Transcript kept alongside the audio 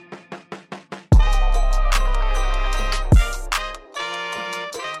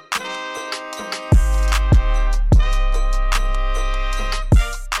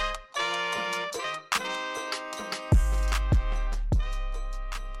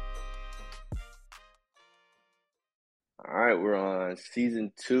All right, we're on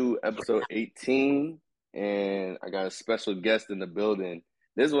season 2, episode 18, and I got a special guest in the building.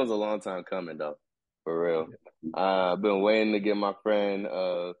 This one's a long time coming, though, for real. I've been waiting to get my friend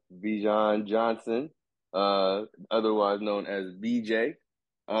VeJhon Johnson, otherwise known as VJ.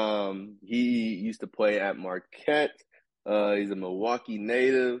 He used to play at Marquette. He's a Milwaukee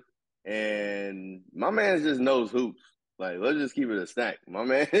native, and my man just knows hoops. Like, let's just keep it a stack. My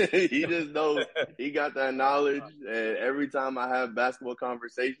man, he just knows he got that knowledge. And every time I have basketball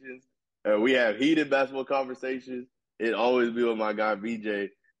conversations, we have heated basketball conversations, it always be with my guy, BJ.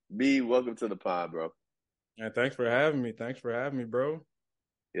 B, welcome to the pod, bro. And thanks for having me. Thanks for having me, bro.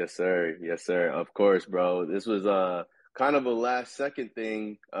 Yes, sir. Yes, sir. Of course, bro. This was kind of a last second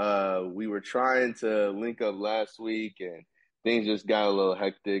thing. We were trying to link up last week and things just got a little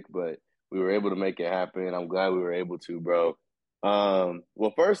hectic, but we were able to make it happen. I'm glad we were able to, bro.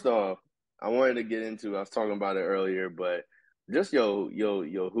 Well, first off, I wanted to get into, I was talking about it earlier, but just your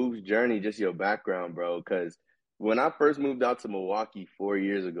hoops journey, just your background, bro. Because when I first moved out to Milwaukee 4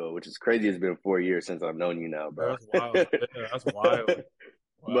 years ago, which is crazy, it's been 4 years since I've known you now, bro. That's wild. Yeah, that's wild.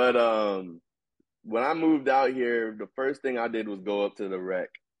 But Wow. when I moved out here, the first thing I did was go up to the rec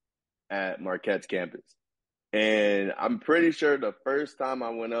at Marquette's campus. And I'm pretty sure the first time I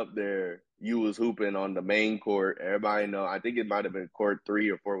went up there, you was hooping on the main court. Everybody know. I think it might have been court 3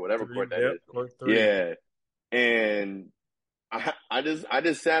 or 4, whatever court Three, that yep, is. court three. Yeah. And I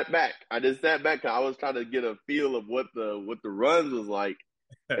just sat back. I just sat back 'cause I was trying to get a feel of what the runs was like.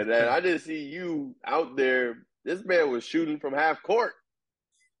 And then I just see you out there. This man was shooting from half court,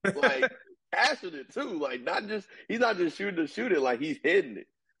 like passing it too. Like not just he's not just shooting to shoot it, like he's hitting it.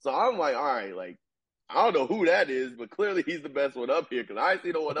 So I'm like, all right, like I don't know who that is, but clearly he's the best one up here because I ain't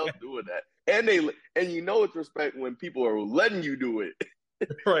see no one else doing that. And you know it's respect when people are letting you do it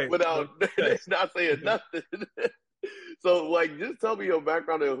Right. without not saying nothing. So like just tell me your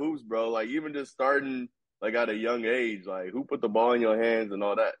background in hoops, bro. Like even just starting like at a young age, like who put the ball in your hands and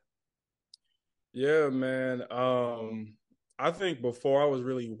all that. Yeah, man. I think before I was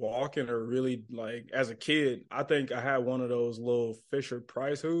really walking or really like as a kid, I think I had one of those little Fisher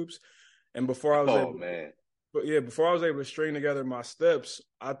Price hoops. And before I was Oh able man. But yeah, before I was able to string together my steps,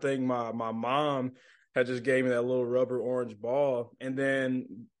 I think my mom had just gave me that little rubber orange ball, and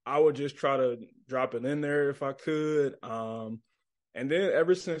then I would just try to drop it in there if I could. And then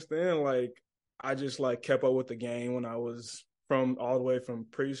ever since then, like I just like kept up with the game when I was from all the way from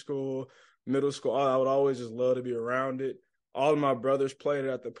preschool, middle school. I would always just love to be around it. All of my brothers played it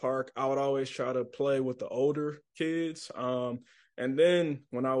at the park. I would always try to play with the older kids. And then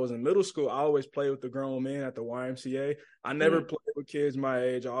when I was in middle school, I always played with the grown men at the YMCA. I never Mm. played with kids my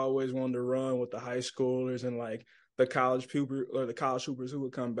age. I always wanted to run with the high schoolers and like the college hoopers who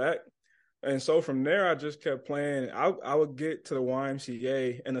would come back. And so from there, I just kept playing. I would get to the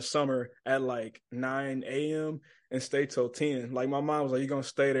YMCA in the summer at like 9 a.m. and stay till 10. Like my mom was like, "You gonna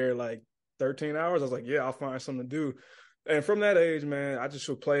stay there like 13 hours?" I was like, "Yeah, I'll find something to do." And from that age, man, I just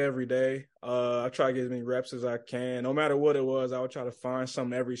would play every day. I try to get as many reps as I can. No matter what it was, I would try to find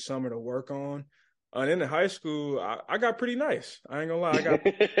something every summer to work on. And then in high school, I got pretty nice. I ain't gonna lie, I got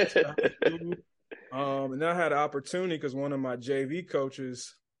pretty nice in high school. And then I had an opportunity because one of my JV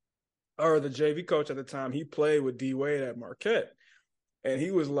coaches, or the JV coach at the time, he played with D Wade at Marquette. And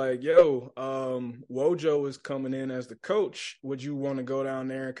he was like, "Yo, Wojo is coming in as the coach. Would you want to go down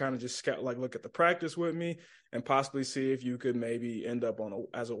there and kind of just scout, like look at the practice with me, and possibly see if you could maybe end up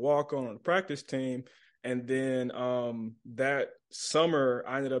as a walk on the practice team?" And then that summer,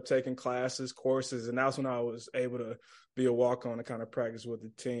 I ended up taking classes, courses, and that's when I was able to be a walk on and kind of practice with the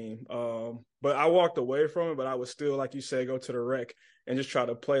team. But I walked away from it, but I would still, like you say, go to the rec and just try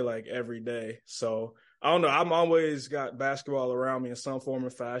to play like every day. So I don't know. I'm always got basketball around me in some form or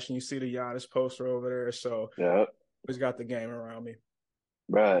fashion. You see the Giannis poster over there, so Yeah. always got the game around me.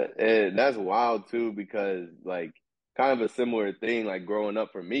 Bruh, that's wild too because like kind of a similar thing like growing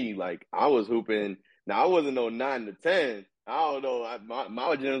up for me, like I was hooping. Now I wasn't no 9 to 10. I don't know.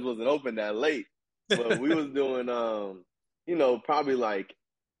 My gyms wasn't open that late, but we was doing probably like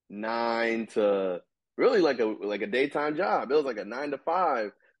 9 to really like a daytime job. It was like a 9 to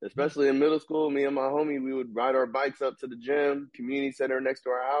 5, especially in middle school. Me and my homie, we would ride our bikes up to the gym, community center next to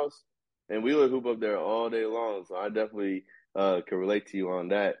our house, and we would hoop up there all day long. So I definitely can relate to you on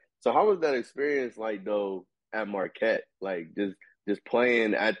that. So how was that experience like though at Marquette? Like just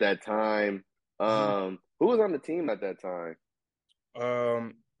playing at that time. Who was on the team at that time?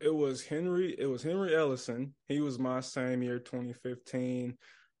 It was Henry Ellison. He was my same year, 2015.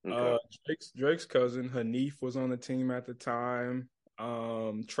 Okay. Drake's cousin, Hanif, was on the team at the time.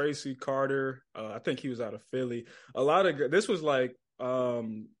 Tracy Carter. I think he was out of Philly. A lot of this was like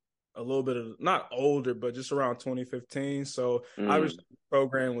a little bit of not older, but just around 2015. So obviously the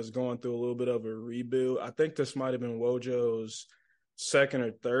program was going through a little bit of a rebuild. I think this might have been Wojo's second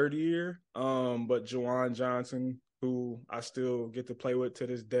or third year. But VeJhon Johnson, who I still get to play with to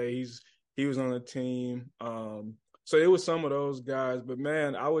this day, he was on the team. So it was some of those guys. But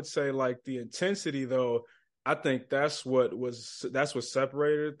man, I would say like the intensity though, I think that's what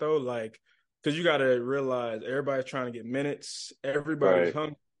separated it though. Like, because you got to realize everybody's trying to get minutes, everybody's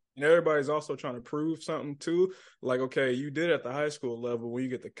hungry. And everybody's also trying to prove something too. Like, okay, you did at the high school level. When you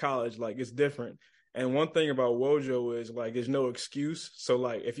get to college, like it's different. And one thing about Wojo is like there's no excuse. So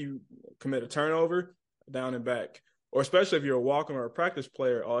like if you commit a turnover, down and back. Or especially if you're a walk-on or a practice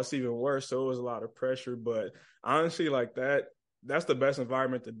player, oh, it's even worse. So it was a lot of pressure. But honestly, like that's the best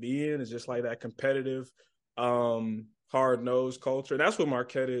environment to be in. It's just like that competitive, hard-nosed culture. And that's what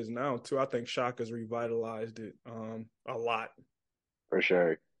Marquette is now too. I think Shaka's revitalized it a lot. For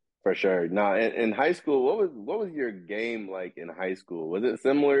sure. For sure. Now, in high school, what was your game like in high school? Was it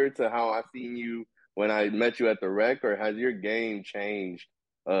similar to how I seen you when I met you at the rec, or has your game changed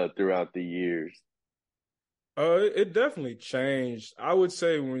throughout the years? It definitely changed. I would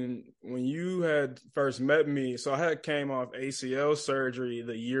say when you had first met me, so I had came off ACL surgery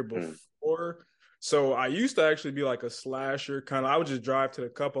the year before. So I used to actually be like a slasher kind of. I would just drive to the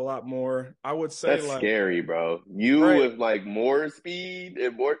cup a lot more. I would say That's like scary, bro. You right, with like more speed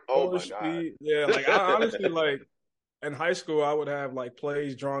and more. Oh more my God. speed. Yeah, like I honestly like in high school I would have like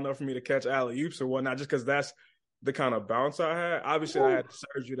plays drawn up for me to catch alley oops or whatnot, just because that's the kind of bounce I had. Obviously, I had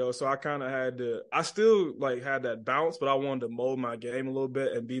surgery though, so I kind of had to. I still like had that bounce, but I wanted to mold my game a little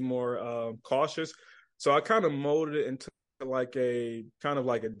bit and be more cautious. So I kind of molded it into like a kind of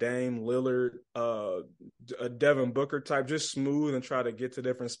like a Dame Lillard, a Devin Booker type, just smooth and try to get to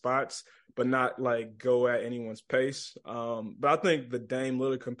different spots, but not like go at anyone's pace. But I think the Dame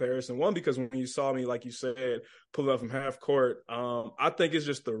Lillard comparison, one, because when you saw me, like you said, pull up from half court, I think it's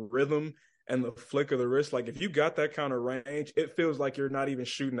just the rhythm and the flick of the wrist. Like if you got that kind of range, it feels like you're not even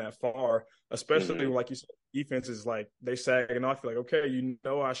shooting that far, especially like you said, defense is like they sagging off. You're like, okay, you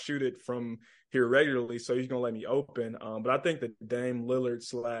know, I shoot it from here regularly, so he's gonna let me open. But I think the Dame Lillard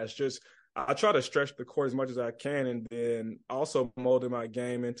slash just I try to stretch the court as much as I can, and then also molding my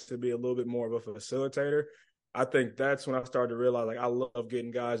game into be a little bit more of a facilitator. I think that's when I started to realize like I love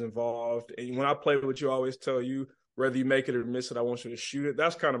getting guys involved. And when I play with you, I always tell you, whether you make it or miss it, I want you to shoot it.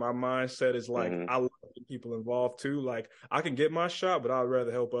 That's kind of my mindset is like, I love getting people involved too. Like I can get my shot, but I'd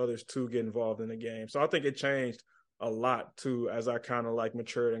rather help others too get involved in the game. So I think it changed a lot too as I kind of like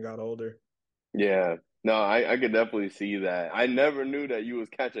matured and got older. Yeah. No, I could definitely see that. I never knew that you was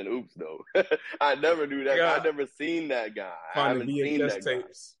catching oops though. I never knew that. I never seen that guy. I Finding haven't seen VHS that guy.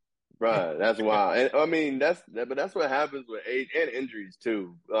 tapes. Bruh, that's wild. And I mean, but that's what happens with age and injuries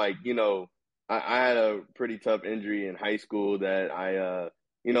too. Like, you know, I had a pretty tough injury in high school that I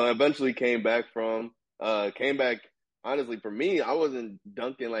eventually came back from. Came back honestly for me, I wasn't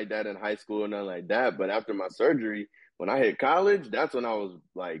dunking like that in high school or nothing like that. But after my surgery, when I hit college, that's when I was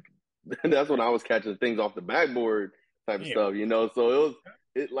like that's when I was catching things off the backboard type of stuff, you know. So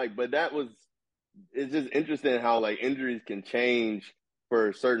it's just interesting how like injuries can change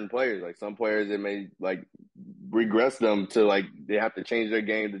for certain players. Like some players, it may like regress them to like they have to change their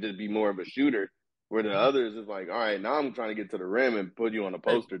game to just be more of a shooter. Where the others is like, all right, now I'm trying to get to the rim and put you on a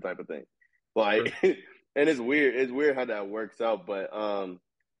poster type of thing. Like, and it's weird. It's weird how that works out. But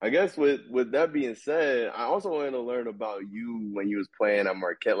I guess with that being said, I also wanted to learn about you when you was playing at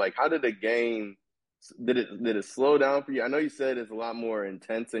Marquette. Like, how did the game did it slow down for you? I know you said it's a lot more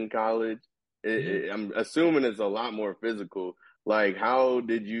intense in college. I'm assuming it's a lot more physical. Like, how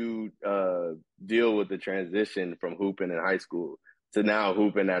did you deal with the transition from hooping in high school to now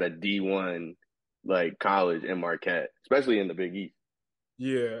hooping at a D1 like college in Marquette, especially in the Big East?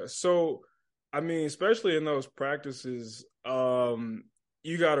 Yeah. So, I mean, especially in those practices,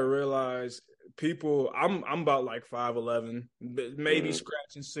 you got to realize people. I'm about like 5'11", maybe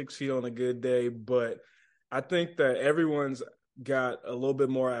scratching 6 feet on a good day, but I think that everyone's got a little bit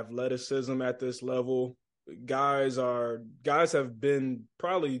more athleticism at this level. Guys have been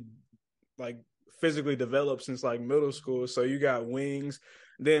probably like physically developed since like middle school. So you got wings.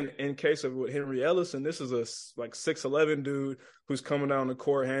 Then in case of with Henry Ellison, this is a like 6'11" dude who's coming down the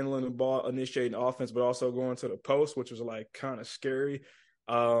court, handling the ball, initiating offense, but also going to the post, which was like kind of scary.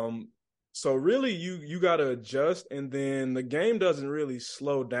 So really you got to adjust, and then the game doesn't really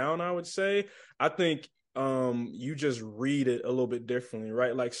slow down, I would say. I think you just read it a little bit differently,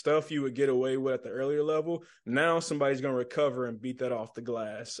 right? Like stuff you would get away with at the earlier level, now somebody's gonna recover and beat that off the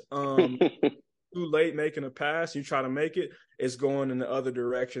glass. Too late making a pass, you try to make it, it's going in the other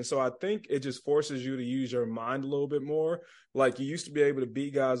direction. So I think it just forces you to use your mind a little bit more. Like you used to be able to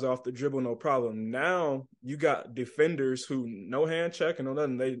beat guys off the dribble, no problem. Now you got defenders who no hand check and no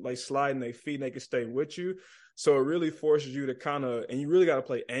nothing. They like sliding their feet and they can stay with you. So it really forces you to kind of, and you really got to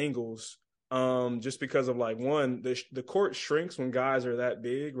play angles. Just because of like one, the court shrinks when guys are that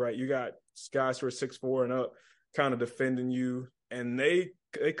big, right? You got guys who are 6'4" and up kind of defending you, and they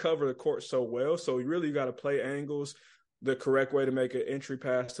cover the court so well. So you really got to play angles the correct way to make an entry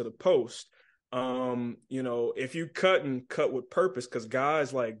pass to the post. If you cut with purpose, because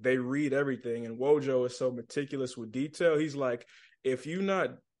guys like they read everything, and Wojo is so meticulous with detail. He's like, if you're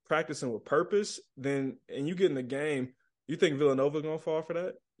not practicing with purpose, then and you get in the game, you think Villanova's gonna fall for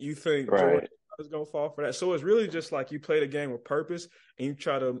that? You think Right. Georgia is gonna fall for that? So it's really just like you play the game with purpose and you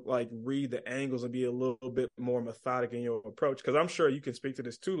try to like read the angles and be a little bit more methodic in your approach. Because I'm sure you can speak to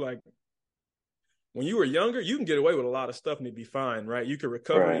this too. Like when you were younger, you can get away with a lot of stuff and it'd be fine, right? You can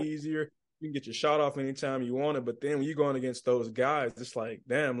recover Right. easier. You can get your shot off anytime you want it. But then when you're going against those guys, it's like,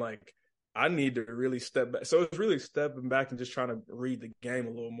 damn, like I need to really step back. So it's really stepping back and just trying to read the game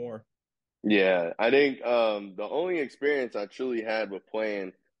a little more. Yeah, I think the only experience I truly had with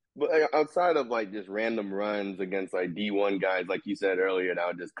playing, but outside of like just random runs against like D1 guys, like you said earlier, that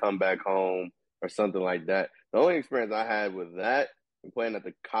would just come back home or something like that. The only experience I had with that and playing at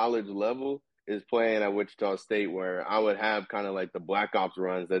the college level is playing at Wichita State, where I would have kind of like the Black Ops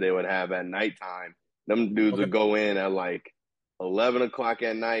runs that they would have at nighttime. Them dudes Okay. would go in at like 11 o'clock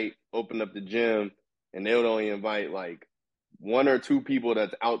at night, open up the gym, and they would only invite like one or two people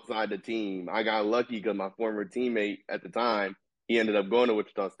that's outside the team. I got lucky because my former teammate at the time, he ended up going to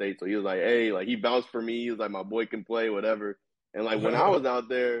Wichita State. So he was like, hey, like he vouched for me. He was like, my boy can play, whatever. And like when I was out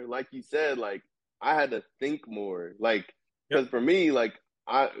there, like you said, like I had to think more. Like, Yep. because for me, like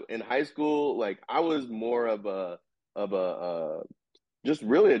I in high school, like I was more of a just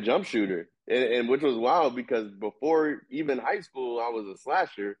really a jump shooter, and which was wild because before even high school, I was a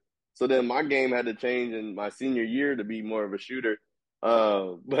slasher. So then my game had to change in my senior year to be more of a shooter.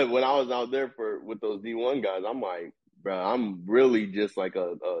 But when I was out there for with those D1 guys, I'm like, bro, I'm really just like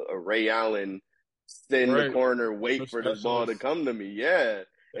a Ray Allen, sit in the Right. corner, No wait for this ball to specialist. come to me. Yeah,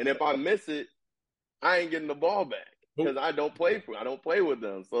 and if I miss it, I ain't getting the ball back because I don't play with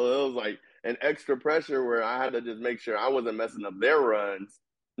them. So it was like an extra pressure where I had to just make sure I wasn't messing up their runs,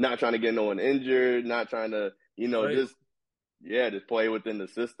 not trying to get no one injured, not trying to, Right. just play within the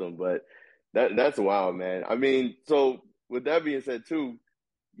system. But that's wild, man. I mean, so with that being said too,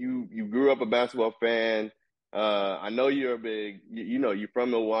 you grew up a basketball fan. I know you're a big, you're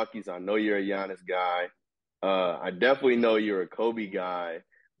from Milwaukee, so I know you're a Giannis guy. I definitely know you're a Kobe guy,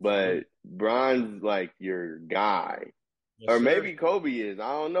 Salute. but Bron's like your guy, Yes, or sir. maybe Kobe is.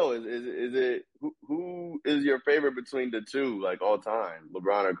 I don't know. Is it who is your favorite between the two, like all time,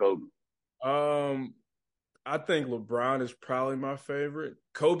 LeBron or Kobe? Um, I think LeBron is probably my favorite.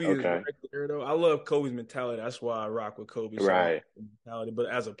 Kobe is right Okay, there though. I love Kobe's mentality. That's why I rock with Kobe so hard. right. Mentality. But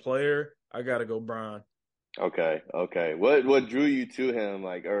as a player, I gotta go Bron. Okay, okay. What drew you to him,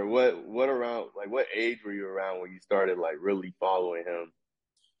 like, or what around, like, what age were you around when you started like really following him?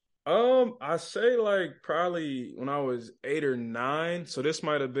 I say like probably when I was 8 or 9. So this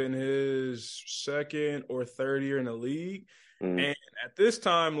might have been his second or third year in the league. Mm, And at this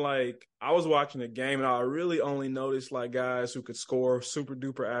time, like I was watching the game and I really only noticed like guys who could score, super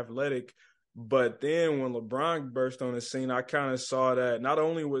duper athletic. But then when LeBron burst on the scene, I kind of saw that not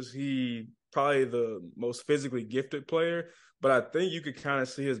only was he probably the most physically gifted player, but I think you could kind of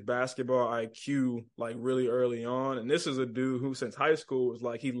see his basketball IQ like really early on. And this is a dude who, since high school, was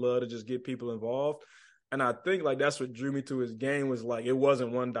like he loved to just get people involved. And I think like that's what drew me to his game was like it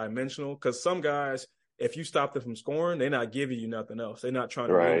wasn't one dimensional. Because some guys, if you stop them from scoring, they're not giving you nothing else. They're not trying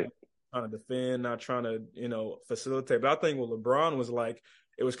to right. rebound, trying to defend, not trying to facilitate. But I think what LeBron was like,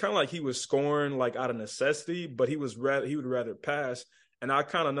 it was kind of like he was scoring like out of necessity, but he would rather pass. And I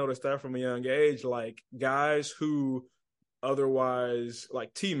kind of noticed that from a young age, like guys who otherwise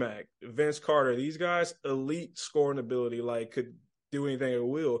like T-Mac, Vince Carter, these guys, elite scoring ability, like could do anything at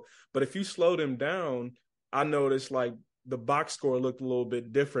will. But if you slow them down, I noticed like the box score looked a little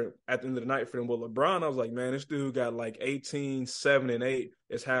bit different at the end of the night for them. With LeBron, I was like, man, this dude got like 18, 7, and 8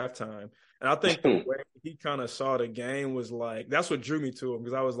 is halftime. And I think the way he kind of saw the game was like, that's what drew me to him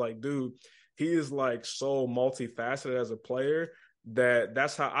because I was like, dude, he is like so multifaceted as a player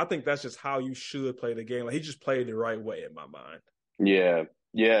that's how I think that's just how you should play the game. Like he just played the right way in my mind. Yeah,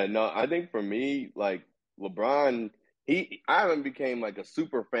 yeah. No, I think for me, like LeBron, I haven't became like a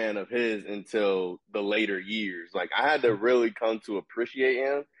super fan of his until the later years. Like I had to really come to appreciate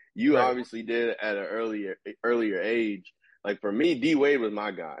him. You Right. obviously did at an earlier age. Like for me, D Wade was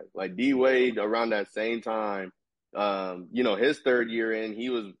my guy. Like D Wade around that same time, his third year in, he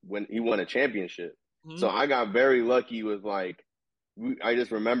was when he won a championship. So Mm-hmm. I got very lucky with like I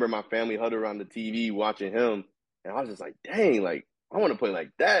just remember my family huddled around the TV watching him, and I was just like, dang, like I want to play like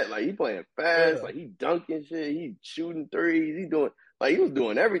that. Like he playing fast, Yeah. like he dunking shit, he shooting threes, he was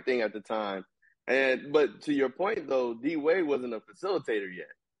doing everything at the time. But to your point though, D Wade wasn't a facilitator yet.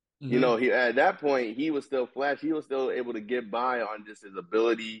 Mm-hmm. He at that point he was still flash. He was still able to get by on just his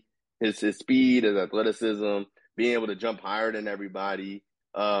ability, his speed, his athleticism, being able to jump higher than everybody.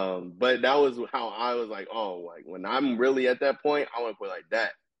 But that was how I was like, oh, like when I'm really at that point, I want to play like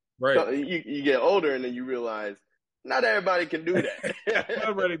that. Right. So you get older and then you realize not everybody can do I'm that.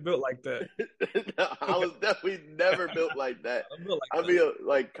 already built like that. I was definitely never built like that. I'm built I like that. mean,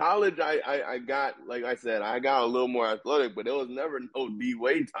 like college, I got like I said, I got a little more athletic, but it was never no D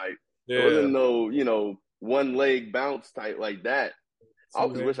Wade type. It Yeah. wasn't no one leg bounce type like that. I Two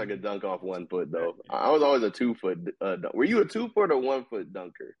always wish I hands. could dunk off 1 foot though. I was always a 2 foot. Were you a 2 foot or 1 foot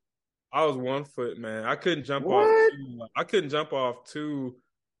dunker? I was 1 foot, man. I couldn't jump off What? two. I couldn't jump off two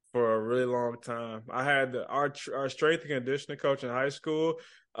for a really long time. I had our strength and conditioning coach in high school.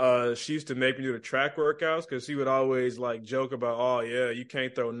 She used to make me do the track workouts because she would always like joke about, oh yeah, you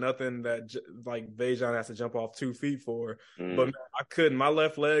can't throw nothing that like VeJhon has to jump off 2 feet for. But Mm. man, I couldn't. My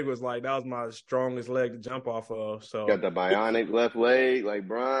left leg was like that was my strongest leg to jump off of. Got So the bionic left leg like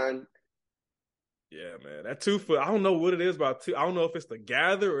Bron. yeah, man, that 2 foot. I don't know what it is about two. I don't know if it's the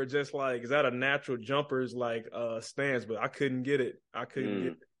gather or just like is that a natural jumper's like stance, but I couldn't get it. I couldn't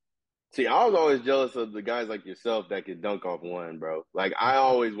get Mm. See, I was always jealous of the guys like yourself that could dunk off one, bro. Like I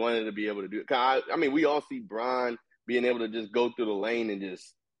always wanted to be able to do it. I mean, we all see Bron being able to just go through the lane and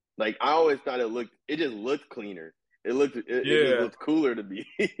just like I always thought it just looked cleaner. It just Yeah, looked cooler to me.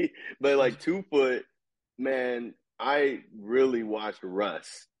 But like 2 foot, man, I really watched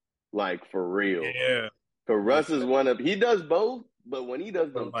Russ like for real. yeah, Cause yeah. Russ is one of he does both, but when he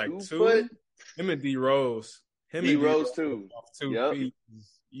does But them like 2 foot, two, him and D Rose, D Rose too. off two Yep. feet.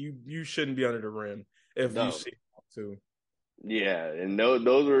 You shouldn't be under the rim if you No. see two. Yeah, and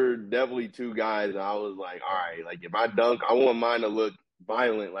those were definitely two guys. I was like, all right, like if I dunk, I want mine to look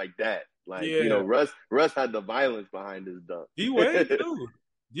violent like that. Like Yeah, Russ had the violence behind his dunk. D Wade too.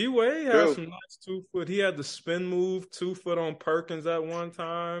 D Wade has True. some nice 2 foot. He had the spin move 2 foot on Perkins at one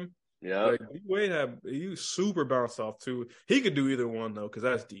time. Yep. Like D Wade he super bounce off too. He could do either one though, because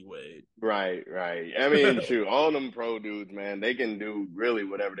that's D Wade. Right, right. I mean, shoot, all them pro dudes, man, they can do really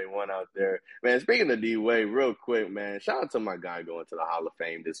whatever they want out there. Man, speaking of D Wade, real quick, man, shout out to my guy going to the Hall of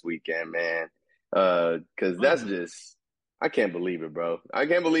Fame this weekend, man. Cause that's just I can't believe it, bro. I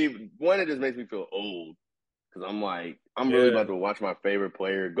can't believe one, it just makes me feel old. Cause I'm like, I'm really about Yeah. to watch my favorite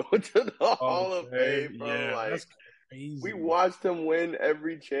player go to the Hall Hall of of Fame, Fame. bro. Yeah, Like that's we crazy. watched him win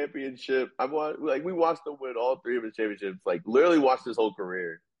every championship. We watched him win all three of his championships. Like literally watched his whole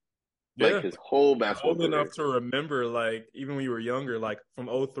career, like Yeah. his whole basketball Old enough career. to remember, like, even when you were younger, like from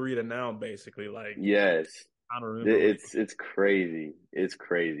 '03 to now, basically. Like, Yes, I don't remember when. it's crazy. It's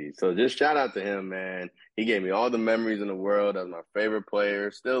crazy. So just shout out to him, man. He gave me all the memories in the world as my favorite player.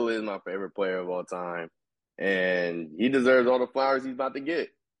 Still is my favorite player of all time, and he deserves all the flowers he's about to get.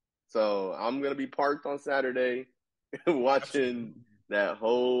 So I'm gonna be parked on Saturday watching Absolutely. that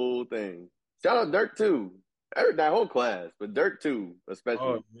whole thing. Shout out Dirk too. That whole class, but Dirk too, Oh,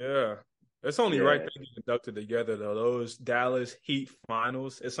 especially. yeah. It's only right Yeah, they get inducted together, though. Those Dallas Heat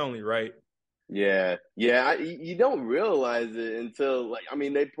finals, it's only right. yeah, yeah. You don't realize it until like I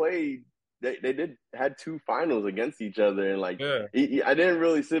mean they played. They did had two finals against each other, and like Yeah. I didn't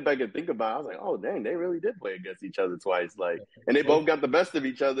really sit back and think about it. I was like, oh dang, they really did play against each other twice. Like, and they Both, both got the best of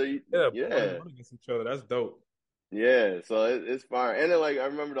each other. yeah, both Yeah, won against each other. That's dope. yeah, so it's fire. And then like I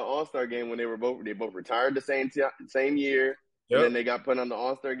remember the All Star game when they both retired the same year, and then Yep. they got put on the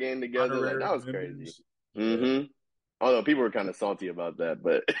All Star game together. Like Honorary that was crazy. members. Yeah. Hmm. Although people were kind of salty about that,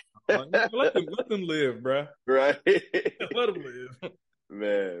 but Let them live, bruh. right, Let them live.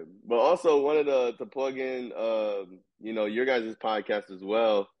 man. But also wanted to plug in, your guys' podcast as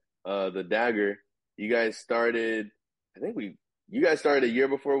well. The Dagger. You guys started. I think you guys started a year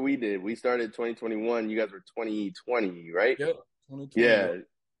before we did. We started 2021. You guys were 2020, right? Yep. 2020. Yeah,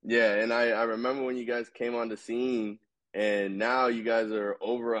 yeah, and I remember when you guys came on the scene, and now you guys are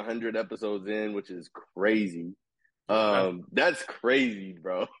over 100 episodes in, which is crazy. Yeah, That's crazy,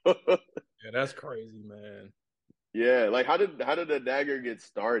 bro. that's crazy, man. Yeah, like how did the dagger get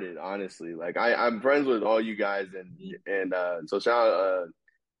started? Honestly, like I'm friends with all you guys, and so shout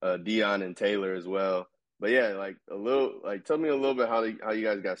out Dion and Taylor as well. But yeah, like a little, like tell me a little bit how you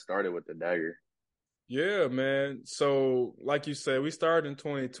guys got started with the dagger. Yeah, man. So, like you said, we started in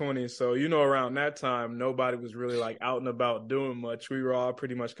 2020. So, around that time, nobody was really like out and about doing much. We were all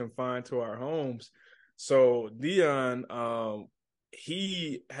pretty much confined to our homes. So, Dion,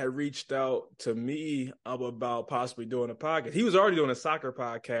 he had reached out to me about possibly doing a podcast. He was already doing a soccer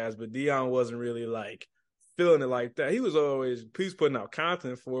podcast, but Dion wasn't really like feeling it like that. He's putting out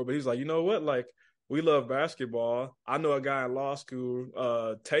content for it, but he's like, you know what? Like, we love basketball. I know a guy in law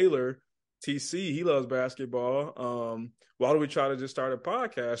school, Taylor TC, he loves basketball. Why don't we try to just start a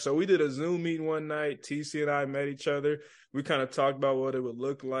podcast? So we did a Zoom meeting one night. TC and I met each other. We kind of talked about what it would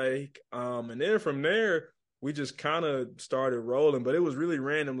look like. And then from there, we just kind of started rolling. But it was really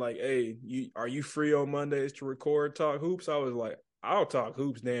random. Like, hey, are you free on Mondays to record Talk Hoops? I was like, I'll talk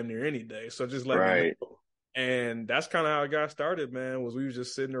hoops damn near any day. So just let me Right. know. And that's kind of how it got started, man. Was we was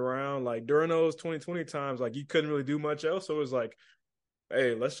just sitting around like during those 2020 times, like you couldn't really do much else. So it was like,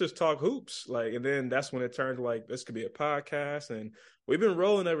 hey, let's just talk hoops. Like, and then that's when it turned like this could be a podcast, and we've been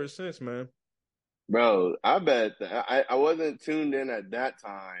rolling ever since, man. Bro, I bet I wasn't tuned in at that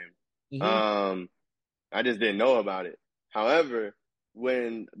time. Mm-hmm. Um, I just didn't know about it. However,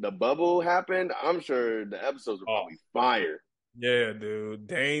 when the bubble happened, I'm sure the episodes were Oh, probably fire. yeah, dude.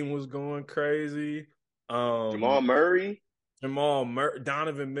 Dame was going crazy. Jamal Um, Murray.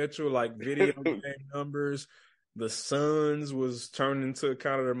 Donovan Mitchell, like video game numbers. The Suns was turning into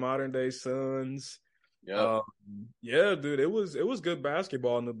kind of their modern day Suns. Yep. Um, yeah, dude, it was good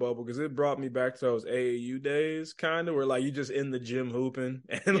basketball in the bubble because it brought me back to those AAU days, kind of where like you just in the gym hooping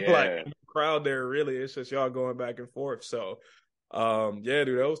and like Yeah. the crowd there. Really, it's just y'all going back and forth. So, yeah,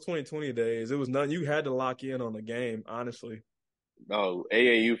 dude, that was 2020 days. It was nothing. You had to lock in on the game, honestly. Oh,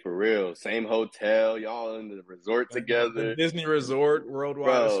 AAU for real. Same hotel. Y'all in the resort The together. Disney Resort Worldwide.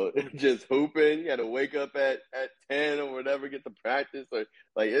 Bro, just hooping. You had to wake up at 10 or whatever, get to practice. Or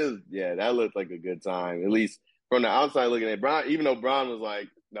like it was, yeah, that looked like a good time. At least from the outside looking at Bron, even though Bron was like,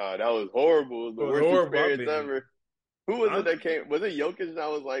 no, that was horrible. It was It the was worst horrible. I experience mean, ever. Who was it I'm that came? Was it Jokic that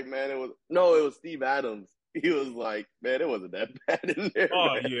was like, man, it was no, it was Steve Adams. He was like, man, it wasn't that bad in there,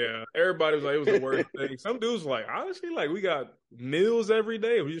 Oh man. yeah, everybody was like it was the worst thing. Some dudes were like honestly, like we got meals every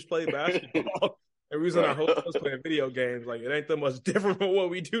day. We just played basketball, and we was in our bro, hotels playing video games. Like it ain't that much different from what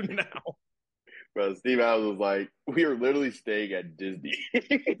we do now. bro, Steve Adams was like, we were literally staying at Disney.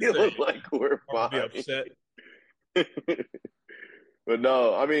 It was like we're I'll be fine. upset. But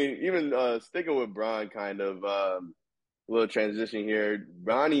no, I mean, even sticking with Bron, kind of little transition here.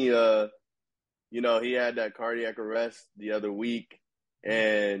 Bronny, he had that cardiac arrest the other week,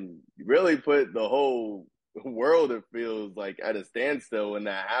 and really put the whole world, it feels like, at a standstill when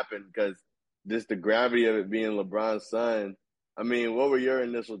that happened because just the gravity of it being LeBron's son. I mean, what were your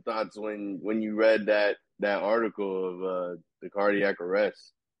initial thoughts when you read that article of the cardiac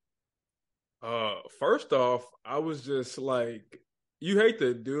arrest? First off, I was just like, you hate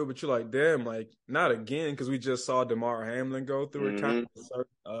to do it, but you're like, damn, like not again, because we just saw DeMar Hamlin go through it, kind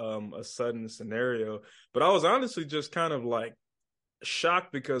Mm-hmm. of a sudden scenario. But I was honestly just kind of like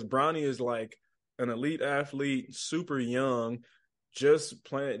shocked because Bronny is like an elite athlete, super young, just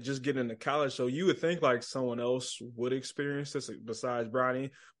getting into college. So you would think like someone else would experience this besides Bronny.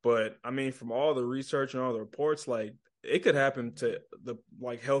 But I mean, from all the research and all the reports, like it could happen to the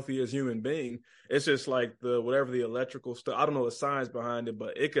like healthiest human being. It's just like the whatever the electrical stuff. I don't know the science behind it,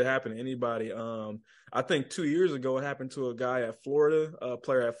 but it could happen to anybody. I think 2 years ago it happened to a guy at Florida, a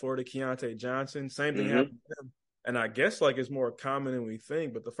player at Florida, Keontae Johnson. Same thing Mm-hmm. happened to him. And I guess like it's more common than we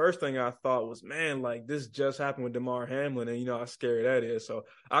think. But the first thing I thought was, man, like this just happened with DeMar Hamlin, and you know how scary that is. So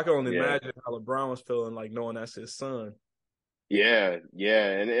I can only Yeah. imagine how LeBron was feeling like knowing that's his son. Yeah, yeah,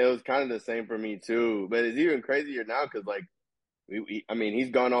 and it was kind of the same for me too. But it's even crazier now because, like, I mean, he's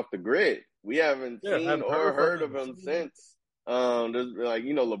gone off the grid. We haven't Yeah, I seen haven't or heard from heard of him. him since. There's like,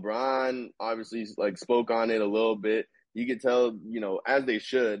 LeBron obviously like spoke on it a little bit. You could tell, as they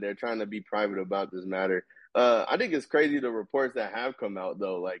should, they're trying to be private about this matter. I think it's crazy the reports that have come out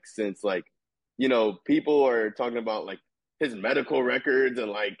though, like since like, people are talking about like his medical records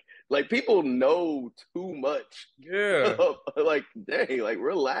and like people know too much. Yeah. Like, dang, like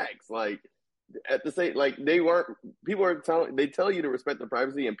relax. Like at the same, like they weren't. People are telling. They tell you to respect the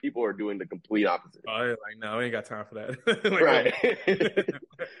privacy, and people are doing the complete opposite. Oh, yeah, like no, we ain't got time for that. Like, hold Right. on.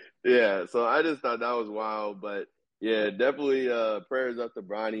 Yeah. So I just thought that was wild, but yeah, definitely. Prayers up to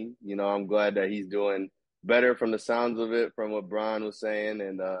Bronny. I'm glad that he's doing better from the sounds of it, from what Bron was saying,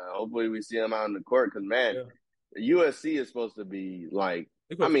 and hopefully we see him out in the court. Because man, Yeah. USC is supposed to be like,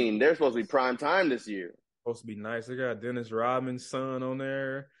 They're I supposed to be mean, they're supposed to be prime time this year. supposed to be nice. They got Dennis Rodman's son on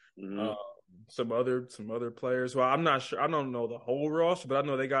there. Hmm. Uh, some other players. Well, I'm not sure. I don't know the whole roster, but I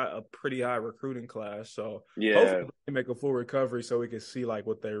know they got a pretty high recruiting class. So Yeah, hopefully they make a full recovery so we can see like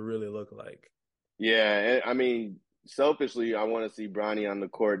what they really look like. yeah. I mean, selfishly, I want to see Bronny on the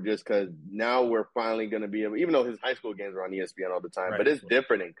court just because now we're finally going to be able, even though his high school games are on ESPN all the time, but Right. it's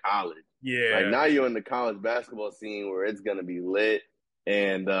different in college. Like Yeah. now you're in the college basketball scene where it's going to be lit.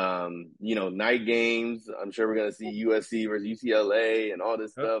 And night games. I'm sure we're gonna see USC versus UCLA and all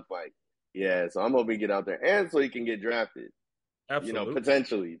this Yep. stuff. Like, yeah. So I'm hoping he get out there, and so he can get drafted. Absolutely.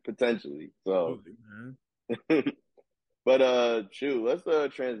 Potentially. So, Absolutely, man. but shoot, let's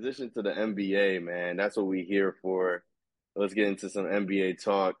transition to the NBA, man. That's what we here for. Let's get into some NBA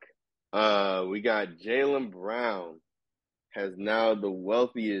talk. We got Jaylen Brown has now the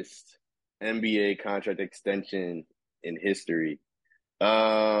wealthiest NBA contract extension in history.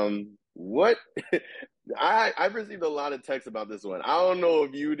 What I've received a lot of texts about this one. I don't know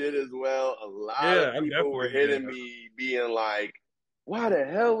if you did as well. A lot Yeah, of I people were definitely hitting me being like, why the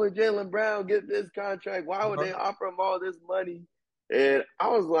hell would Jaylen Brown get this contract? Why would they offer him all this money? And I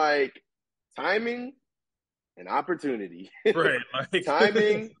was like, timing and opportunity. right. Like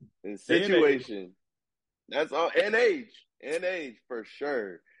Timing and day and age. situation. That's all. And age for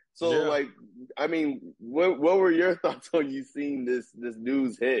sure. So, Yeah. like, I mean, what were your thoughts on you seeing this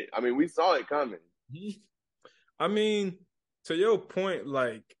news hit? I mean, we saw it coming. I mean, to your point,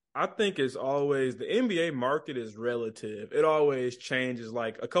 like I think it's always the NBA market is relative. It always changes.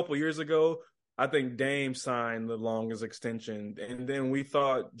 Like a couple years ago, I think Dame signed the longest extension, and then we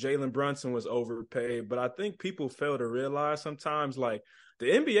thought Jalen Brunson was overpaid. But I think people fail to realize sometimes, like the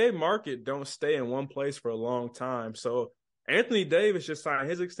NBA market don't stay in one place for a long time. So Anthony Davis just signed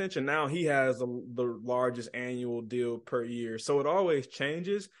his extension. Now he has the largest annual deal per year. So it always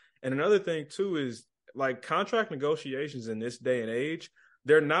changes. And another thing too is like contract negotiations in this day and age,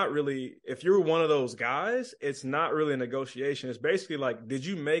 they're not really, if you're one of those guys, it's not really a negotiation. It's basically like, did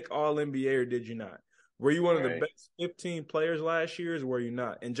you make all NBA or did you not? Were you one of the Right. best 15 players last year or were you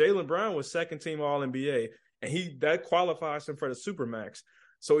not? And Jaylen Brown was second team all NBA and that qualifies him for the Supermax.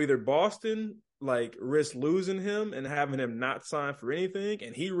 So either Boston like risks losing him and having him not sign for anything,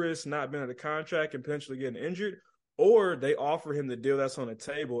 and he risks not being on the contract and potentially getting injured, or they offer him the deal that's on the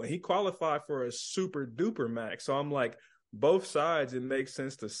table and he qualified for a super duper max. So I'm like, both sides, it makes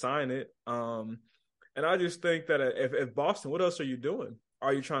sense to sign it. And I just think that if Boston, what else are you doing?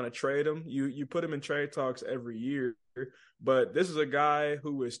 Are you trying to trade him? You put him in trade talks every year, but this is a guy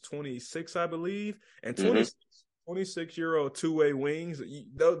who is 26, I believe, and Mm-hmm. 26-year-old two-way wings,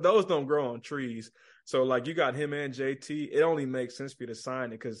 those don't grow on trees. So, like, you got him and JT. It only makes sense for you to sign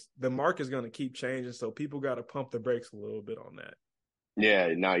it because the market's going to keep changing. So, people got to pump the brakes a little bit on that. Yeah,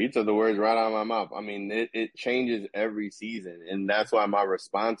 no, you took the words right out of my mouth. I mean, it changes every season, and that's why my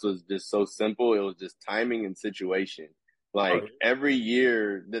response was just so simple. It was just timing and situation. Oh, Like every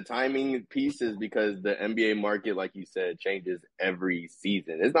year, the timing pieces because the NBA market, like you said, changes every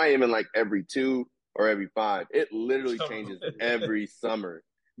season. It's not even like every two or every five. It literally changes every summer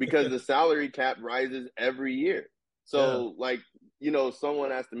because the salary cap rises every year. yeah. So, like,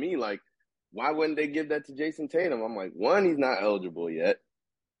 someone asked me, like, why wouldn't they give that to Jason Tatum? I'm like, one, he's not eligible yet.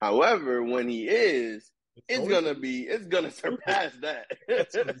 However, when he is, It's only it's gonna stupid. surpass that.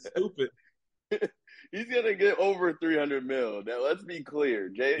 That's gonna be stupid. He's gonna get over 300 mil. Now, let's be clear.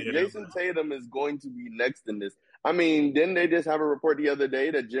 Yeah, Jason Tatum is going to be next in this. I mean, didn't they just have a report the other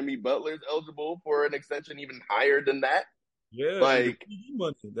day that Jimmy Butler's eligible for an extension even higher than that? yeah, and the Like, TV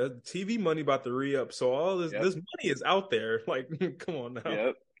money, the TV money about to re-up. So all yep, this money is out there. Like, come on now.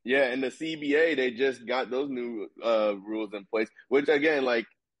 yep. Yeah, and the CBA, they just got those new rules in place, which again, like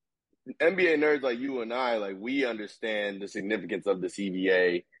NBA nerds like you and I, like we understand the significance of the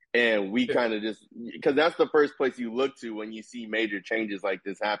CBA, and we Yeah, kind of just because that's the first place you look to when you see major changes like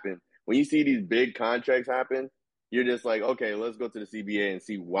this happen. When you see these big contracts happen, you're just like, okay, let's go to the CBA and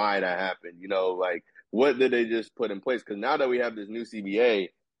see why that happened. Like what did they just put in place? Because now that we have this new CBA,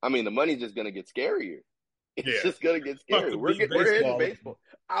 I mean, the money's just gonna get scarier. It's yeah. just gonna get About scary. to We're be we're hitting baseball. baseball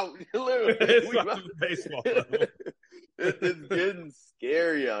out literally. It's We about about to be baseball level. it's getting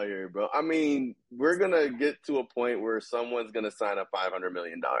scary out here, bro. I mean, we're gonna get to a point where someone's gonna sign a $500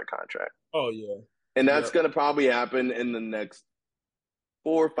 million contract, Oh yeah. and that's Yep. gonna probably happen in the next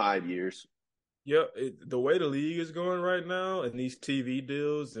 4 or 5 years. Yep. The way the league is going right now and these TV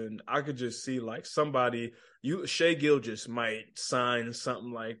deals, and I could just see like somebody, Shea Gilgeous might sign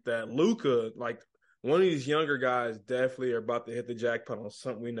something like that. Luca, like one of these younger guys, definitely are about to hit the jackpot on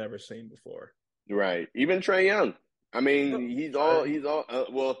something we never seen before. Right. Even Trey Young. I Yep. mean, Trey. he's all,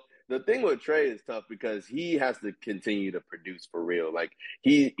 well, the thing with Trey is tough because he has to continue to produce for real. Like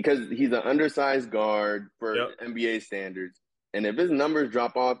because he's an undersized guard for Yep. NBA standards. And if his numbers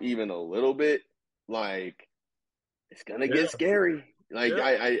drop off even a little bit, like it's gonna Yeah. get scary. Like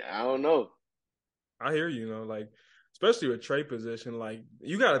Yeah. I don't know. I hear you, like especially with trade position, like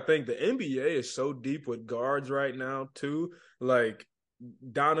you got to think the NBA is so deep with guards right now too. Like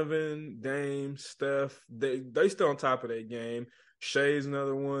Donovan, Dame, Steph, they still on top of their game. Shea's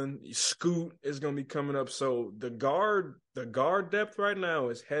another one. Scoot is going to be coming up. So the guard depth right now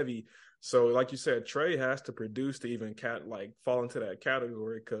is heavy. So like you said, Trey has to produce to even fall into that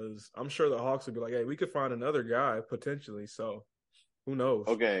category because I'm sure the Hawks would be like, hey, we could find another guy potentially. So who knows?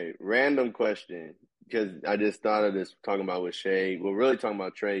 Okay, random question. Because I just thought of this talking about with Shay. We're really talking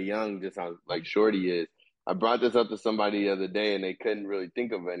about Trey Young, just how like short he is. I brought this up to somebody the other day and they couldn't really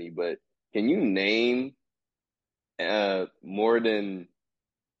think of any, but can you name more than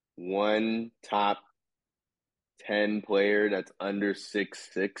one top 10 player that's under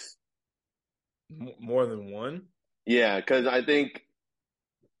 6'6"? More than one? Yeah, because I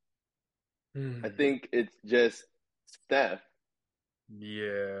Hmm. think it's just Steph.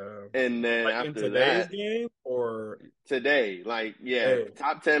 Yeah. And then Like in after today's that, game or today, like yeah, hey,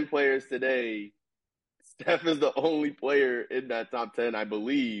 top 10 players today. Steph is the only player in that top 10, I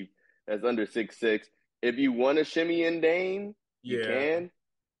believe, that's under 6'6". If you want to shimmy in Dame, you yeah. can.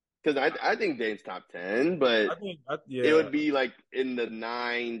 Because I think Dame's top 10, but I think it yeah. would be like in the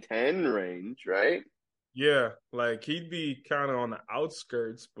 9-10 range, right? Yeah, like he'd be kind of on the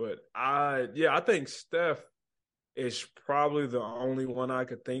outskirts, but I think Steph is probably the only one I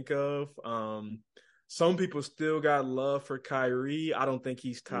could think of. Some people still got love for Kyrie. I don't think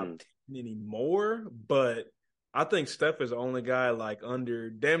he's top Mm. 10 anymore, but I think Steph is the only guy like under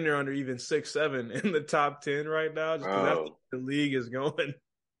damn near under even 6'7" in the top 10 right now, just because that's Bro. the league is going.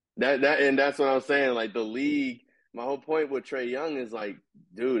 And that's what I'm saying. Like the league, my whole point with Trey Young is like,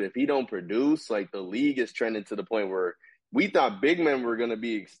 dude, if he don't produce, like the league is trending to the point where we thought big men were gonna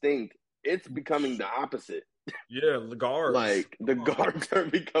be extinct. It's becoming the opposite. Yeah, the guards. Like the Come on. guards are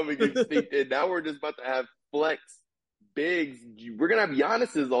becoming extinct, and now we're just about to have flex bigs. We're gonna have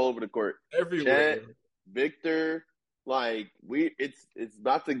Giannis's all over the court. Chet, Everywhere. Victor, like it's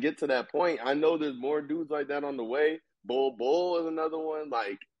about to get to that point. I know there's more dudes like that on the way. Bull is another one.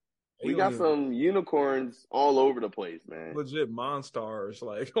 Like we got Aliens, some unicorns all over the place, man. legit monsters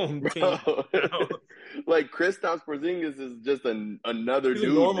like on team Bro, now. like Kristaps Porzingis is just another He's a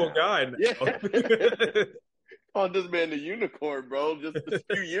dude normal now. guy Yeah, now. called this man the unicorn, bro, just a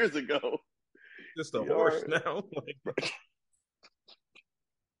few years ago. Just a You horse are. now. Like,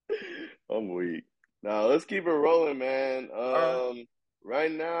 I'm weak. Now let's keep it rolling, man. all right.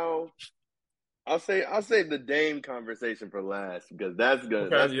 Right now, I'll save the Dame conversation for last because Okay, that's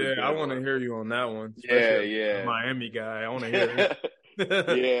the yeah, I good want to one. hear you on that one, especially Yeah, as a yeah. Miami guy. I want to hear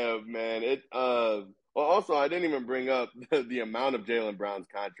it. Yeah, man. Well also I didn't even bring up the amount of Jaylen Brown's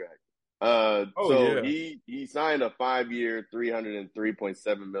contract. Oh So yeah. he signed a 5-year,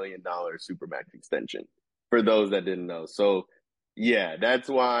 $303.7 million supermax extension for those that didn't know. So yeah, that's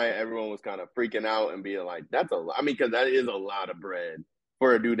why everyone was kind of freaking out and being like, that's a lot. I mean, because that is a lot of bread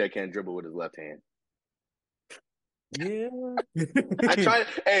for a dude that can't dribble with his left hand. Yeah.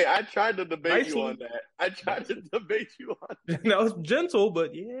 I tried to debate you Nicely. on that. I tried to debate you on That was gentle,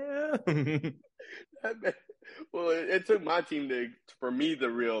 but yeah. that. Well, it took my team for me to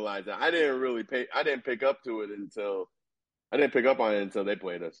realize that I didn't pick up to it until I didn't pick up on it until they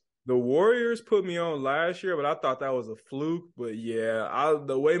played us. The Warriors put me on last year, but I thought that was a fluke. But yeah,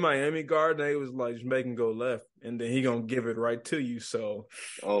 the way Miami guard, they was like just make him go left, and then he gonna give it right to you. So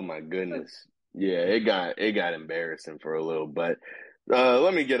Oh my goodness. Yeah, it got embarrassing for a little, but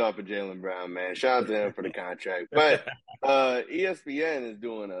let me get off of Jaylen Brown, man. Shout out to him for the contract. But ESPN is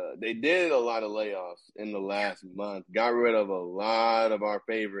they did a lot of layoffs in the last month, got rid of a lot of our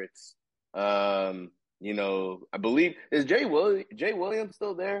favorites. I believe is Jay Williams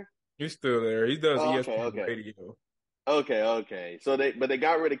still there? he's still there. He does Oh, okay, ESPN okay. radio. Okay. So they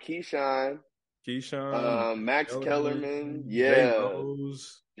got rid of Keyshawn, Keyshawn, Max Kellerman, Kellerman, Jay yeah.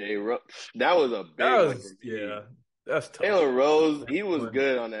 Rose. J. Rose, that was a That big one for was me. yeah, that's tough. Taylor Rose, he was One.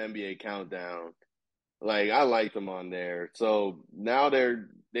 good on the NBA countdown. Like I liked him on there. So now they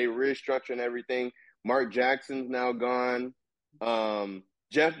restructuring everything. Mark Jackson's now gone.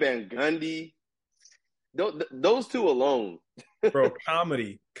 Jeff Van Gundy. Those two alone, Bro,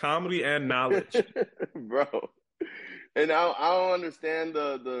 comedy and knowledge. bro. And I don't understand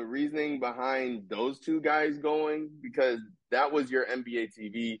the reasoning behind those two guys going because that was your NBA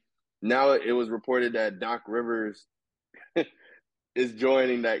TV. now it was reported that Doc Rivers is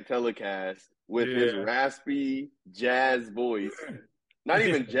joining that telecast with his Yeah. raspy jazz voice. Not Yeah.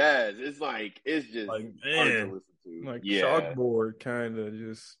 even jazz. It's just Like, hard to man, listen to. like Yeah, chalkboard kind of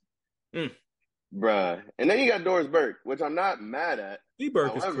just. Mm. bruh. And then you got Doris Burke, which I'm not mad at.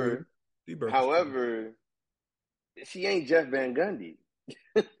 D-Burke is cool. However, D-Burke is cool. however, she ain't Jeff Van Gundy.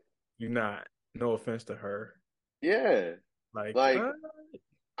 You're not. No offense to her. Yeah, Like, like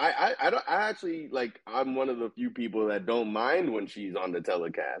I don't I actually like I'm one of the few people that don't mind when she's on the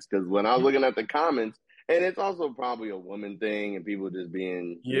telecast because when I was looking at the comments, and it's also probably a woman thing and people just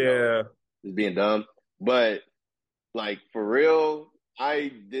being yeah. just being dumb, but like for real,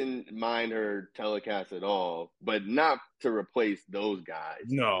 I didn't mind her telecast at all, but not to replace those guys.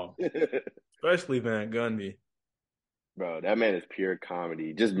 No. Especially Van Gundy. Bro, that man is pure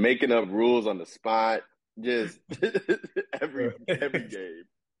comedy. Just making up rules on the spot, just every game.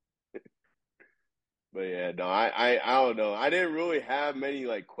 But yeah, no, I don't know. I didn't really have many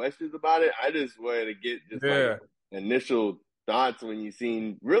like questions about it. I just wanted to get just like Yeah. initial thoughts when you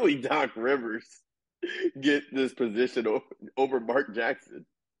seen really Doc Rivers get this position over Mark Jackson.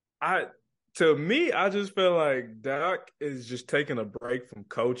 To me, I just feel like Doc is just taking a break from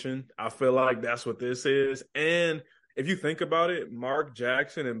coaching. I feel like that's what this is. And if you think about it, Mark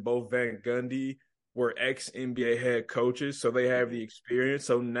Jackson and both Van Gundy were ex-NBA head coaches, so they have the experience.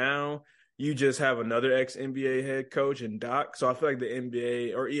 So now you just have another ex-NBA head coach and Doc. So I feel like the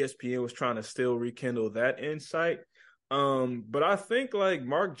NBA or ESPN was trying to still rekindle that insight. But I think like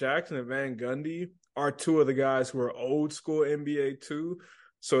Mark Jackson and Van Gundy are two of the guys who are old school NBA too.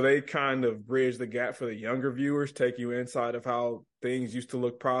 So they kind of bridge the gap for the younger viewers, take you inside of how things used to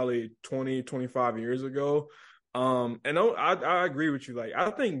look probably 20, 25 years ago. And I agree with you. Like,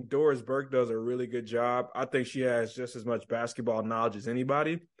 I think Doris Burke does a really good job. I think she has just as much basketball knowledge as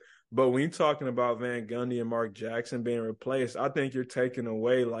anybody. But when you're talking about Van Gundy and Mark Jackson being replaced, I think you're taking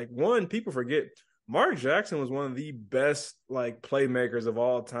away, like, one, people forget Mark Jackson was one of the best, like, playmakers of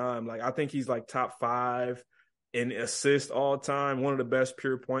all time. Like, I think he's, like, top 5 in assists all time, one of the best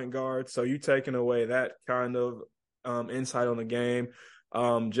pure point guards. So you taking away that kind of insight on the game.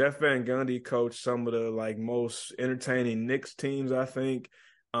 Jeff Van Gundy coached some of the like most entertaining Knicks teams, I think.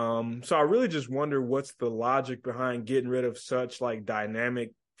 So I really just wonder what's the logic behind getting rid of such like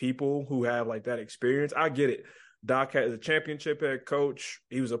dynamic people who have like that experience. I get it. Doc has a championship head coach.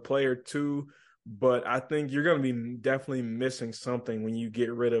 He was a player too. But I think you're going to be definitely missing something when you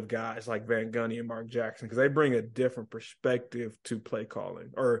get rid of guys like Van Gundy and Mark Jackson because they bring a different perspective to play calling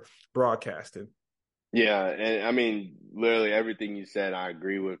or broadcasting. Yeah, and I mean, literally everything you said, I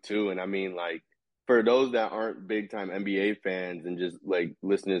agree with too. And I mean, like, for those that aren't big time NBA fans and just like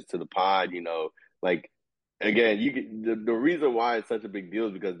listeners to the pod, like, again, the reason why it's such a big deal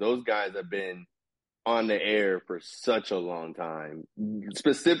is because those guys have been on the air for such a long time,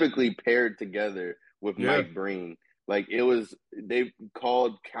 specifically paired together with Yeah. Mike Breen. Like they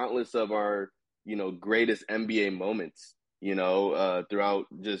called countless of our, greatest NBA moments, throughout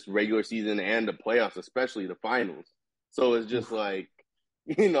just regular season and the playoffs, especially the finals. So it's just Oof. like,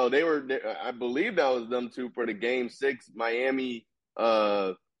 I believe that was them two for the game 6 Miami.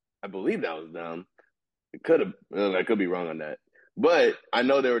 I believe that was them. It could have, I could be wrong on that. But I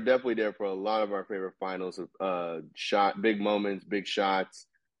know they were definitely there for a lot of our favorite finals of big moments, big shots.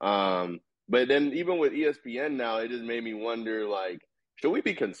 But then even with ESPN now, it just made me wonder, like, should we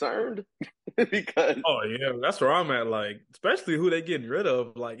be concerned? Because Oh yeah, that's where I'm at. Like, especially who they getting rid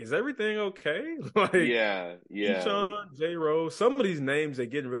of. Like, is everything okay? Like, yeah. VeJhon, J Rose, some of these names they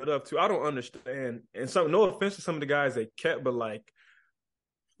getting rid of too. I don't understand. And no offense to some of the guys they kept, but like,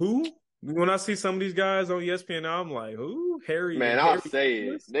 who? When I see some of these guys on ESPN, now I'm like, who? Man, I'll Harry say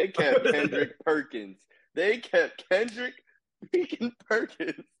it. They kept Kendrick Perkins. They kept Kendrick freaking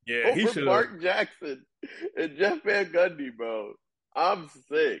Perkins Yeah, he over should have. Mark Jackson and Jeff Van Gundy, bro. I'm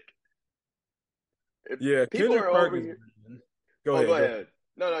sick. If Yeah, people Kendrick are over Perkins. here, Man. Go oh, go ahead, go ahead. ahead.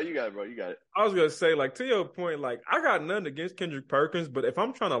 No, you got it, bro. You got it. I was gonna say, like, to your point, like, I got nothing against Kendrick Perkins, but if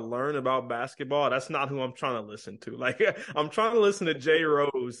I'm trying to learn about basketball, that's not who I'm trying to listen to. Like, I'm trying to listen to J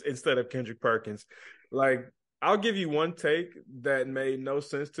Rose instead of Kendrick Perkins. Like, I'll give you one take that made no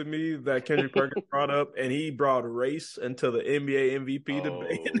sense to me that Kendrick Perkins brought up, and he brought race into the NBA MVP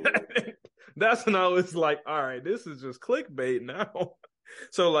debate. Oh, That's when I was like, all right, this is just clickbait now.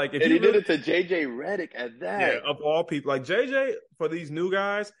 So, like, if and you he did really it to JJ Redick at yeah, that. of all people, like JJ for these new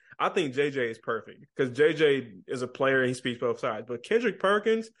guys, I think JJ is perfect because JJ is a player and he speaks both sides. But Kendrick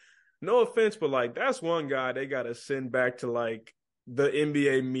Perkins, no offense, but like that's one guy they got to send back to like the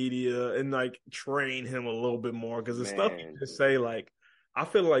NBA media and like train him a little bit more because the stuff he Man, just say like I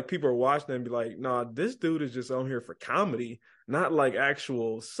feel like people are watching and be like, nah, this dude is just on here for comedy, not like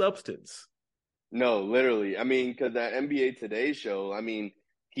actual substance. No, literally. I mean, because that NBA Today show, I mean,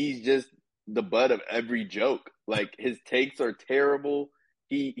 he's just the butt of every joke. Like his takes are terrible.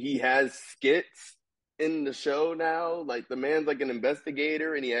 He has skits in the show now. Like the man's like an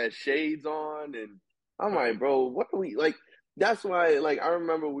investigator and he has shades on and I'm like, bro, what are we like? That's why like I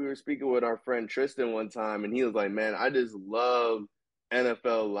remember we were speaking with our friend Tristan one time and he was like, man, I just love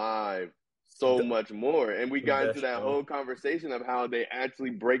NFL Live so The, much more. And we the got into best that show. whole conversation of how they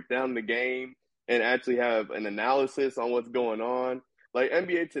actually break down the game and actually have an analysis on what's going on. Like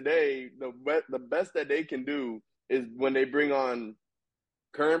NBA Today, the best that they can do is when they bring on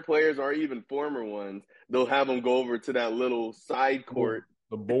current players or even former ones, they'll have them go over to that little side court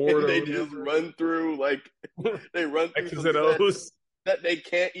The board and or they just whatever. run through like they run through X's some and sets O's. that they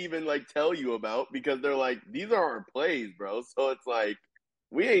can't even like tell you about because they're like these are our plays, bro. So it's like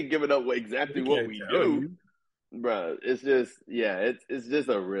we ain't giving up exactly They what can't we tell do, you. bro. It's just yeah, it's just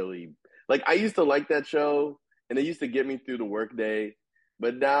a really like I used to like that show and it used to get me through the workday,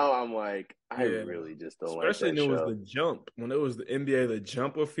 but now I'm like I Yeah. really just don't like Especially that when it was show. the jump. When it was the NBA the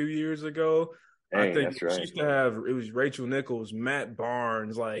jump a few years ago. I Dang, think that's she right. used to have it was Rachel Nichols, Matt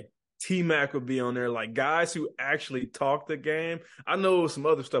Barnes, like T Mac would be on there, like guys who actually talk the game. I know it was some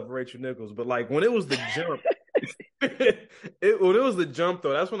other stuff with Rachel Nichols, but like when it was the jump, when it was the jump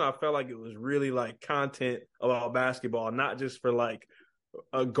though, that's when I felt like it was really like content about basketball, not just for like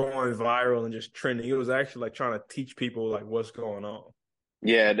going viral and just trending. It was actually like trying to teach people like what's going on.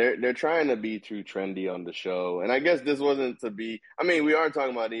 Yeah, they're trying to be too trendy on the show, and I guess this wasn't to be. I mean, we are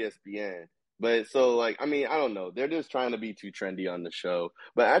talking about ESPN, but so like, I mean, I don't know. They're just trying to be too trendy on the show.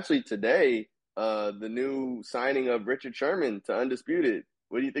 But actually, today, the new signing of Richard Sherman to Undisputed.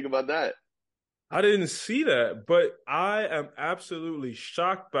 What do you think about that? I didn't see that, but I am absolutely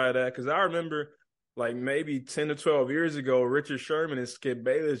shocked by that because I remember like maybe 10 to 12 years ago, Richard Sherman and Skip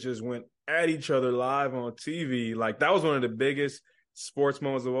Bayless just went at each other live on TV. Like that was one of the biggest sports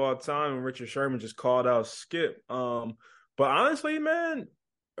moments of all time when Richard Sherman just called out Skip. But honestly, man,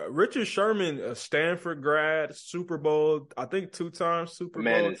 Richard Sherman, a Stanford grad, Super Bowl, I think 2 times The Super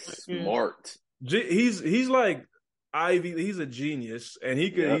man Bowl is champion. smart. He's like Ivy. He's a genius, and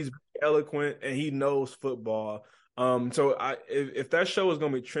Yep. he's eloquent, and he knows football. So if that show is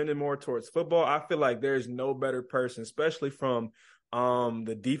going to be trending more towards football, I feel like there's no better person, especially from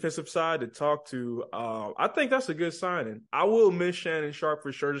the defensive side, to talk to. I think that's a good signing. I will miss Shannon Sharp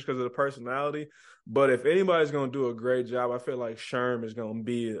for sure, just because of the personality. But if anybody's going to do a great job, I feel like Sherm is going to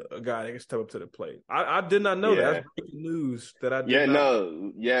be a guy that can step up to the plate. I did not know that. Yeah. That's breaking news that I did Yeah, not.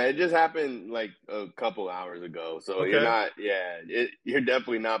 no, yeah, it just happened like a couple hours ago. So you're Okay. not, yeah, you're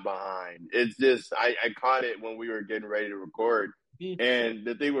definitely not behind. It's just I caught it when we were getting ready to record. And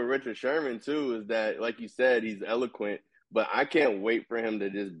the thing with Richard Sherman too is that, like you said, he's eloquent, but I can't wait for him to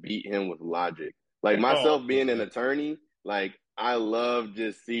just beat him with logic. Like Oh, myself being an yeah. attorney, like I love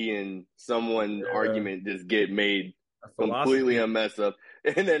just seeing someone's Yeah. argument just get made A completely philosophy. a mess up.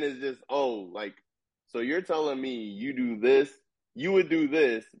 And then it's just, oh, like, so you're telling me you do this, you would do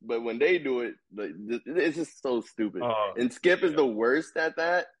this, but when they do it, it's just so stupid. And Skip is Yeah. the worst at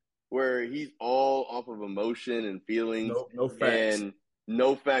that, where he's all off of emotion and feelings No facts. and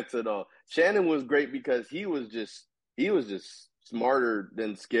no facts at all. Shannon was great because he was just smarter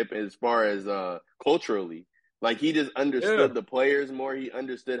than Skip as far as culturally. Like he just Yeah. understood the players more. He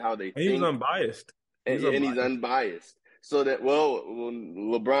understood how they And he was think, unbiased. He was and he's unbiased. unbiased. So that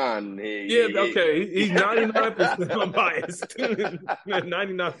LeBron, Yeah, okay. He's yeah. 99% unbiased.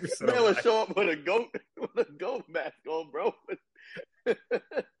 99% Man would unbiased. show up with a goat mask on, bro.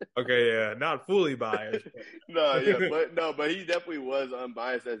 Okay, yeah. Not fully biased. No, But yeah, but no, but he definitely was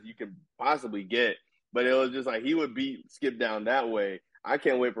unbiased as you can possibly get. But it was just like he would beat Skip down that way. I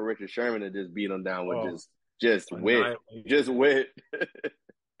can't wait for Richard Sherman to just beat him down with oh, just wit, annihilate. just wit.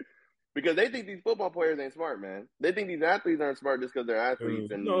 Because they think these football players ain't smart, man. They think these athletes aren't smart just because they're athletes. Dude,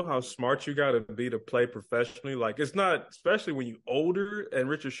 you And know how smart you got to be to play professionally? Like, it's not, especially when you older, and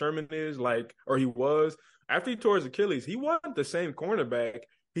Richard Sherman is like, or he was, after he tore his Achilles, he wasn't the same cornerback.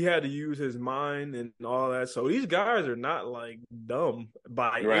 He had to use his mind and all that. So these guys are not like dumb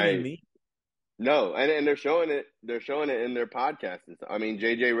by any right, means. no, and they're showing it. They're showing it in their podcasts. I mean,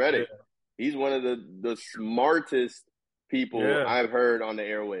 JJ Redick, Yeah. he's one of the smartest people Yeah. I've heard on the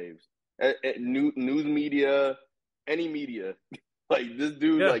airwaves. At news media, any media, like this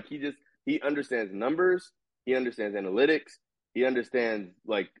dude, Yeah. like he understands numbers, he understands analytics, He understands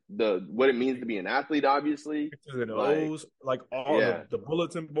like what it means to be an athlete, obviously. X's and Like, O's, like all yeah, the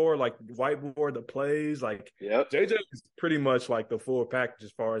bulletin board, like whiteboard, the plays. Like yep, JJ is pretty much like the full package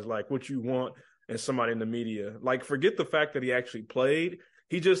as far as like what you want in somebody in the media. Like forget the fact that he actually played.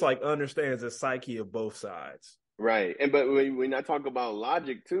 He just like understands the psyche of both sides. right. And but when I talk about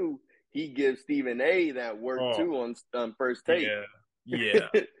logic too, he gives Stephen A. that work Oh too on first take. yeah,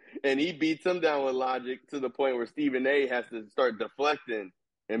 yeah, And he beats him down with logic to the point where Stephen A. has to start deflecting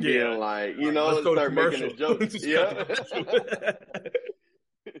and yeah. being like, Let's and go to start making a commercial. joke. Just cut Yeah. the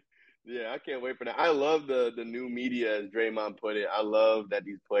commercial. Yeah, I can't wait for that. I love the new media, as Draymond put it. I love that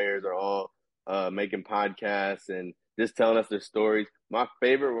these players are all making podcasts and just telling us their stories. My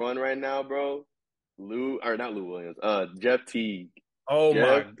favorite one right now, bro, not Lou Williams, Jeff Teague. Oh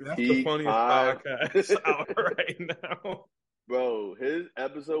Jeff my, that's the Teague funniest pod. podcast out right now. Bro, his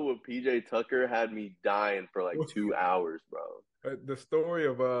episode with PJ Tucker had me dying for like 2 hours, bro. The story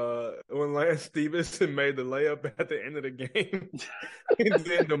of when Lance Stevenson made the layup at the end of the game, and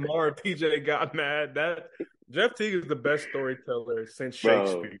then DeMar and PJ got mad. That Jeff Teague is the best storyteller since Bro,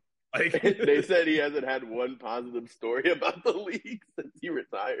 Shakespeare. Like they said he hasn't had one positive story about the league since he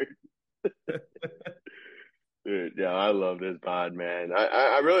retired. Dude, yeah, I love this pod, man.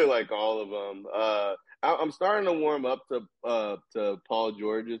 I really like all of them. I'm starting to warm up to Paul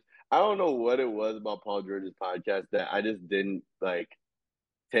George's. I don't know what it was about Paul George's podcast that I just didn't like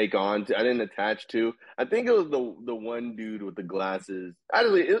take on to. I didn't attach to. I think it was the one dude with the glasses.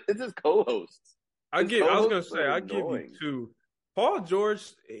 Actually, it's his co-hosts. I His give, I was gonna co-hosts say, are I give you annoying. two. Paul George,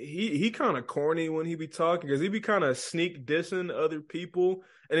 he kind of corny when he be talking because he be kind of sneak dissing other people.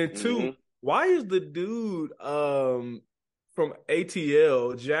 And then two, Hmm. why is the dude from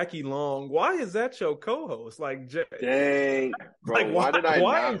ATL, Jackie Long, why is that your co-host? Dang, Like bro, why why did I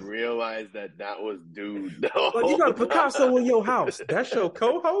why not is realize that was dude the like you whole got Picasso in time? your house? That's your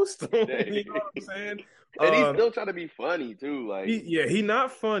co-host? You know Dang. what I'm saying? And he's Um, still trying to be funny too. Like, he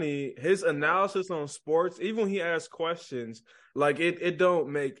not funny. His nah. analysis on sports, even when he asks questions, like it don't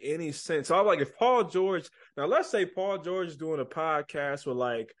make any sense. So I'm like, if Paul George, now let's say Paul George is doing a podcast with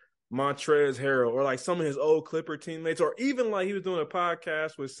like Montrezl Harrell or like some of his old Clipper teammates, or even like he was doing a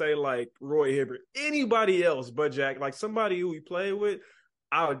podcast with say like Roy Hibbert, anybody else but Jack, like somebody who he played with,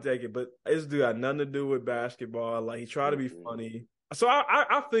 I would take it. But this dude had nothing to do with basketball. Like he tried to be Mm-mm. funny. So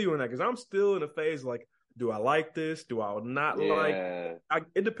I feel you in that because I'm still in a phase like, do I like this? Do I not like? Yeah,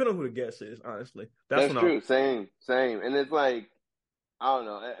 It depends on who the guest is. Honestly, that's that's when I'll. true. Same. And it's like I don't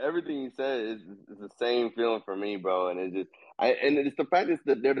know. Everything you said is the same feeling for me, bro. And it's the fact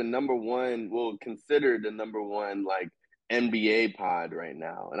that they're the number one, well, considered the number one like NBA pod right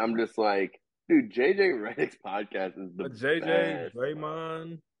now. And I'm just like, dude, JJ Redick's podcast is the JJ best, bro.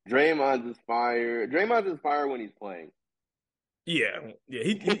 Draymond. Draymond's is fire. Draymond's is fire when he's playing. Yeah,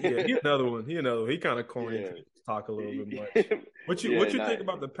 he's another one. He kind of corny to Yeah. talk a little bit much. Yeah, What you think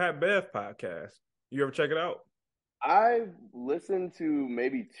about the Pat Bev podcast? You ever check it out? I've listened to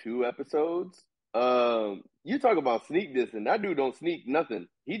maybe 2 episodes. You talk about sneak dissing. That dude don't sneak nothing.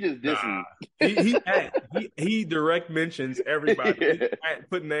 He just Nah, dissing. he direct mentions everybody. He Yeah.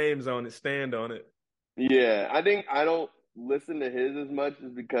 put names on it, stand on it. Yeah, I think I don't listen to his as much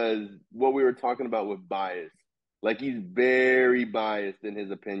is because what we were talking about with bias. Like he's very biased in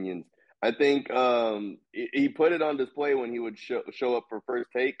his opinions. I think he put it on display when he would show up for First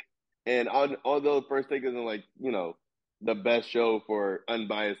Take, and although First Take isn't like the best show for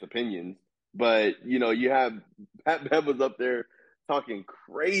unbiased opinions, but you have Pat Bev was up there talking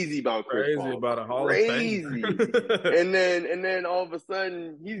crazy about Chris Crazy Paul, about a Hall of crazy, Famer. and then all of a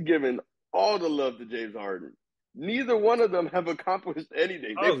sudden he's giving all the love to James Harden. Neither one of them have accomplished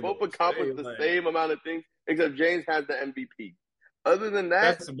anything. I They was gonna both say accomplished the like same amount of things, except James has the MVP. Other than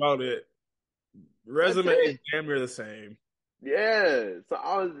that, that's about it. that's Resume it. is damn near the same. Yeah.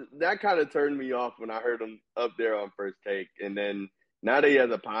 So that kind of turned me off when I heard him up there on First Take. And then now that he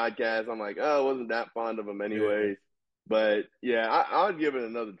has a podcast, I'm like, oh, I wasn't that fond of him Yeah. anyways. But yeah, I'll give it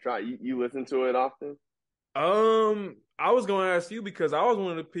another try. You listen to it often? I was gonna ask you because I was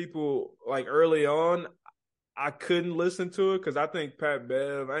one of the people like early on. I couldn't listen to it because I think Pat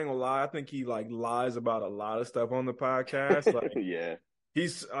Bev, I ain't gonna lie, I think he like lies about a lot of stuff on the podcast. Like Yeah. he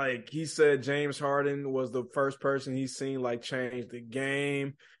said James Harden was the first person he's seen like change the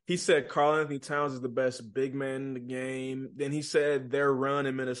game. He said Karl Anthony Towns is the best big man in the game. Then he said their run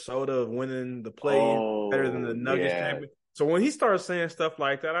in Minnesota of winning the play better than the Oh, Nuggets yeah. champion. So when he started saying stuff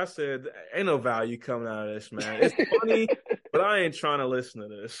like that, I said, "Ain't no value coming out of this, man. It's funny, but I ain't trying to listen to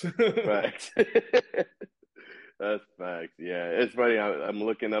this." Facts. That's facts. Yeah, it's funny. I'm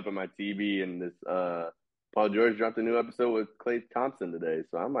looking up at my TV and this Paul George dropped a new episode with Klay Thompson today,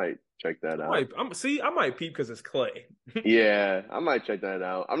 so I might check that out. I might peep because it's Clay. Yeah, I might check that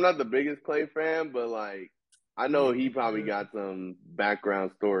out. I'm not the biggest Klay fan, but like I know he probably Yeah, got some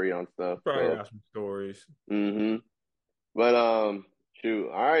background story on stuff. probably So, got some stories. hmm but shoot.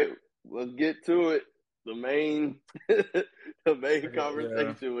 All right, let's get to it. The main, the main Yeah,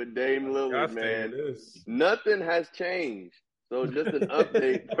 conversation with Dame I Lillard, say man. this. Nothing has changed. So just an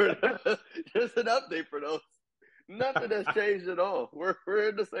update for just an update for those. Nothing has changed at all. We're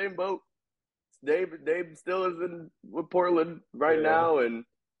in the same boat. Dave still is in with Portland right Yeah, now, and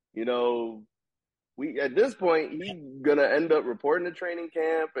you know we at this point he's gonna end up reporting to training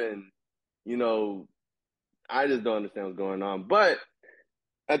camp, and you know I just don't understand what's going on. But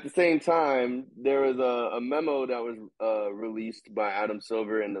at the same time, there was a memo that was released by Adam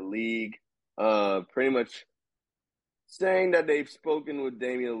Silver in the league, pretty much saying that they've spoken with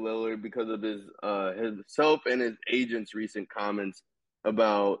Damian Lillard because of his himself and his agent's recent comments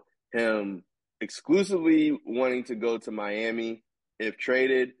about him exclusively wanting to go to Miami if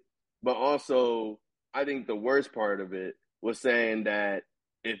traded, but also I think the worst part of it was saying that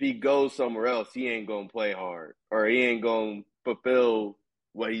if he goes somewhere else, he ain't gonna play hard or he ain't gonna fulfill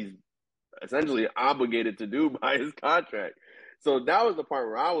what he's essentially obligated to do by his contract. So that was the part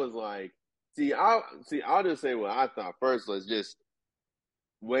where I was like, I'll just say what I thought first. Let's just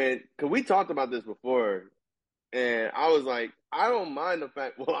because we talked about this before, and I was like, I don't mind the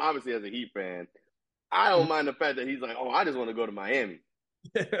fact. Well, obviously as a Heat fan, I don't mind the fact that he's like, oh, I just want to go to Miami.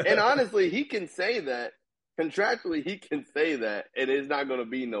 And honestly, he can say that contractually. He can say that, and it's not going to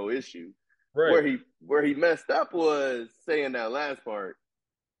be no issue. right. Where he messed up was saying that last part,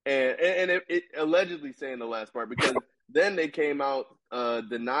 and it allegedly saying the last part because then they came out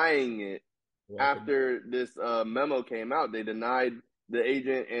denying it after this memo came out. They denied the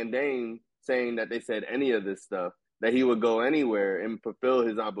agent and Dame saying that they said any of this stuff, that he would go anywhere and fulfill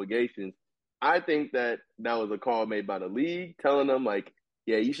his obligations. I think that was a call made by the league telling them, like,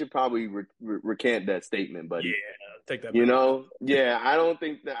 yeah, you should probably recant that statement, buddy. Yeah, take that You back. know? Yeah, I don't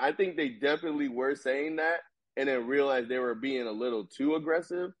think that. I think they definitely were saying that and then realized they were being a little too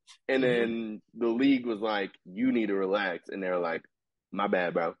aggressive. And Mm-hmm. then the league was like, you need to relax. And they're like, my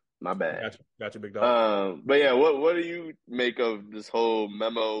bad, bro. My bad. Got you, big dog. But yeah, what do you make of this whole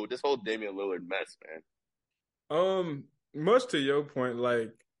memo, this whole Damian Lillard mess, man? Much to your point,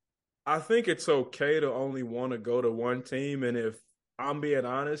 like I think it's okay to only want to go to one team, and if I'm being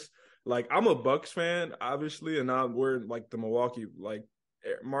honest, like I'm a Bucks fan, obviously, and we're in like the Milwaukee like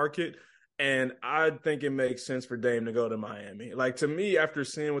market, and I think it makes sense for Dame to go to Miami. Like to me, after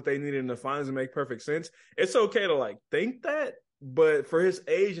seeing what they needed in the finals, it make perfect sense. It's okay to like think that, but for his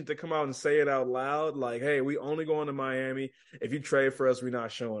agent to come out and say it out loud, like, "Hey, we only going to Miami. If you trade for us, we're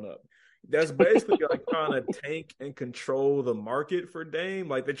not showing up." That's basically like trying to tank and control the market for Dame.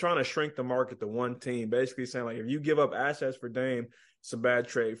 Like they're trying to shrink the market to one team, basically saying like if you give up assets for Dame, it's a bad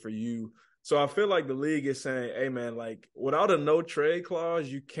trade for you. So I feel like the league is saying, hey man, like without a no trade clause,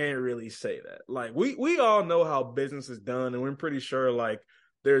 you can't really say that. Like we all know how business is done, and we're pretty sure like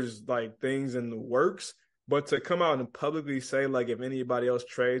there's like things in the works. But to come out and publicly say like if anybody else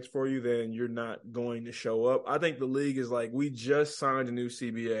trades for you, then you're not going to show up. I think the league is like, we just signed a new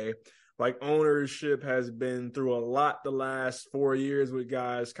CBA. Like ownership has been through a lot the last 4 years with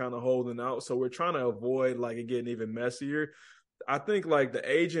guys kind of holding out. So we're trying to avoid like it getting even messier. I think the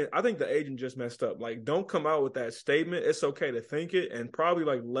agent just messed up. Like, don't come out with that statement. It's okay to think it and probably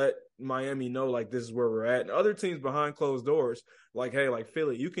like let Miami know like this is where we're at. And other teams behind closed doors, like, hey, like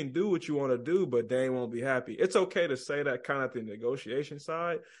Philly, you can do what you want to do, but they won't be happy. It's okay to say that kind of at the negotiation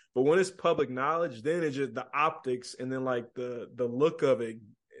side, but when it's public knowledge, then it's just the optics and then like the look of it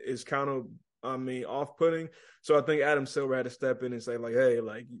is kind of, off-putting. So I think Adam Silver had to step in and say like, hey,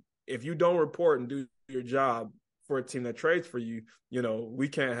 like if you don't report and do your job for a team that trades for you, you know, we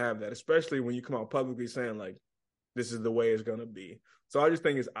can't have that, especially when you come out publicly saying like this is the way it's going to be. So I just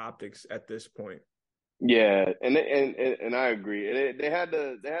think it's optics at this point. Yeah, and I agree. They had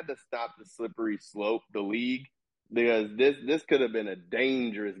to stop the slippery slope, the league, because this could have been a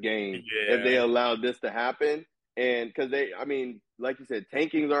dangerous game if they Yeah. allowed this to happen. And because like you said,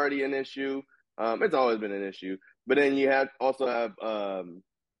 tanking's already an issue. It's always been an issue. But then you also have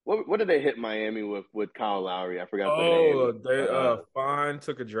what did they hit Miami with Kyle Lowry? I forgot the name. Oh, they Fine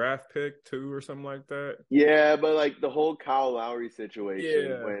took a draft pick too or something like that. Yeah, but like the whole Kyle Lowry situation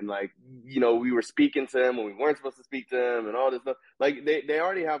Yeah. when like we were speaking to him when we weren't supposed to speak to him and all this stuff. Like they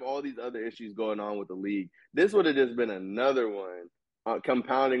already have all these other issues going on with the league. This would have just been another one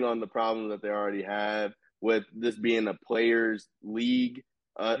compounding on the problems that they already have with this being a players league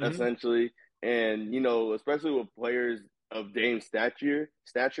Mm-hmm. essentially. And, especially with players of Dame's stature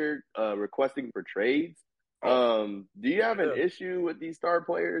requesting for trades. Oh, Do you have an yeah. issue with these star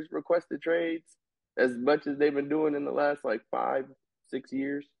players requested trades as much as they've been doing in the last like 5, 6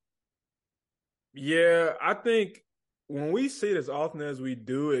 years? Yeah, I think when we see it as often as we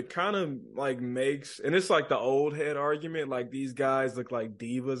do, it kind of like makes, and it's like the old head argument, like these guys look like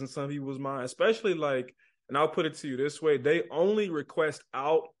divas in some people's mind, especially like, and I'll put it to you this way, they only request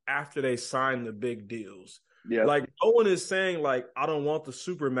out after they sign the big deals. Yep. Like no one is saying like, I don't want the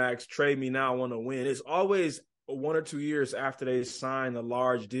Supermax, trade me now, I want to win. It's always 1 or 2 years after they sign a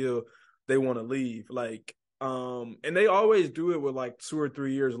large deal, they want to leave. Like and they always do it with like 2 or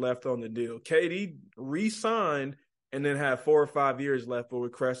 3 years left on the deal. KD re-signed and then had 4 or 5 years left, but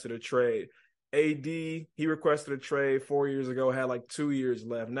requested a trade. AD, he requested a trade 4 years ago, had like 2 years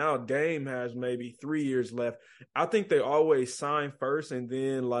left. Now Dame has maybe 3 years left. I think they always sign first and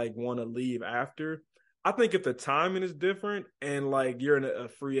then like want to leave after. I think if the timing is different and like you're a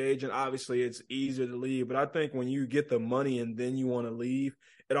free agent, obviously it's easier to leave. But I think when you get the money and then you want to leave,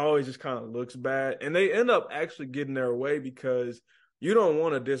 it always just kind of looks bad. And they end up actually getting their way because you don't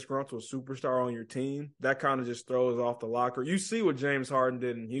want a disgruntled superstar on your team. That kind of just throws off the locker. You see what James Harden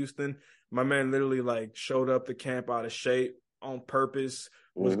did in Houston. My man literally like showed up to camp out of shape on purpose,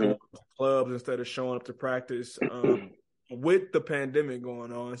 was Mm-hmm. going to clubs instead of showing up to practice with the pandemic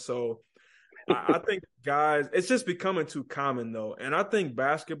going on. So I think guys, it's just becoming too common though. And I think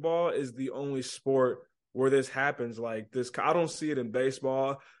basketball is the only sport where this happens like this. I don't see it in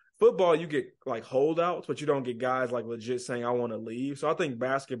baseball. Football, you get like holdouts, but you don't get guys like legit saying, I want to leave. So I think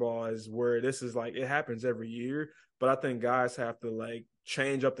basketball is where this is like, it happens every year. But I think guys have to like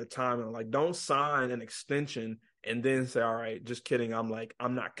change up the timing. Like, don't sign an extension and then say, all right, just kidding. I'm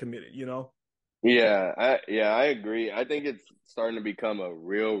not committed, you know? Yeah, I agree. I think it's starting to become a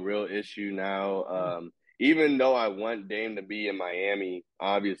real issue now. Even though I want Dame to be in Miami,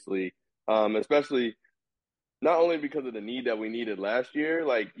 obviously, especially not only because of the need that we needed last year,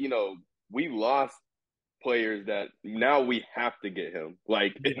 like, we lost players that now we have to get him.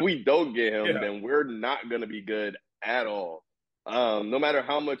 Like, if Yeah. we don't get him, Yeah. then we're not going to be good at all. No matter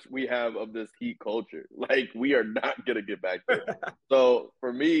how much we have of this Heat culture, like, we are not going to get back there. So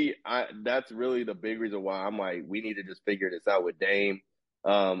for me, that's really the big reason why I'm like, we need to just figure this out with Dame.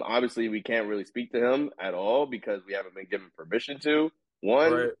 Obviously, we can't really speak to him at all because we haven't been given permission to.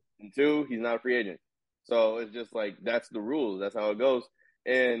 One, Right. and two, he's not a free agent. So it's just like that's the rules. That's how it goes.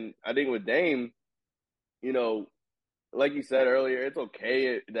 And I think with Dame, you know, like you said earlier, it's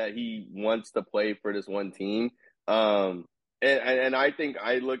okay that he wants to play for this one team. Um, and I think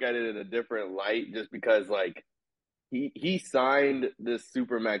I look at it in a different light just because like he signed this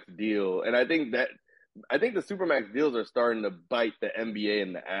supermax deal, and I think the supermax deals are starting to bite the NBA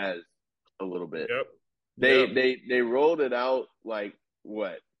in the ass a little bit. Yep. They Yep. they they rolled it out like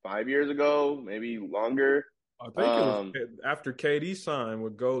what 5 years ago, maybe longer. I think it was Um, after KD signed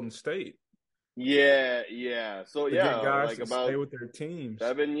with Golden State yeah. So to get yeah, guys like to stay about with their teams.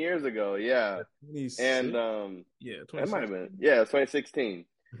 7 years ago, yeah. Yeah, And 26. Yeah, it might have been 2016. 2016.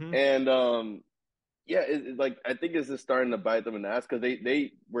 Hmm. And yeah, it's like I think it's just starting to bite them in the ass because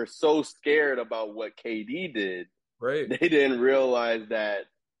they were so scared about what KD did, Right. they didn't realize that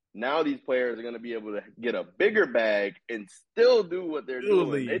now these players are going to be able to get a bigger bag and still do what they're Still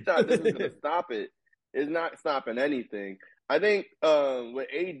doing. They leave. thought this was going to stop it. It's not stopping anything. I think with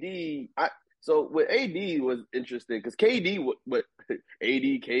AD, so with AD was interesting because KD, what AD,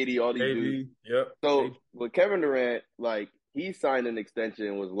 KD, all these dudes. KD. Yep. So with Kevin Durant, like he signed an extension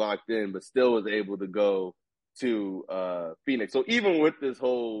and was locked in, but still was able to go to Phoenix. So even with this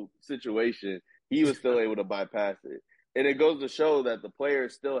whole situation, he was still able to bypass it. And it goes to show that the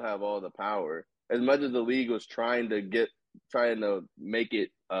players still have all the power. As much as the league was trying to make it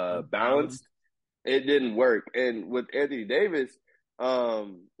Balance. balanced, it didn't work. And with Anthony Davis,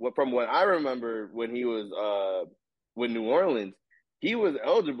 from what I remember when he was with New Orleans, he was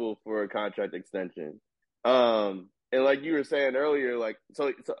eligible for a contract extension. And like you were saying earlier, like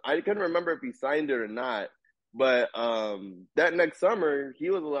so I couldn't remember if he signed it or not, but that next summer he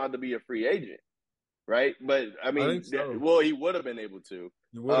was allowed to be a free agent, right? But I I mean, think so. well, he would have been able to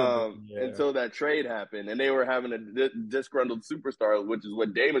You would have been. Yeah. until that trade happened, and they were having a disgruntled superstar, which is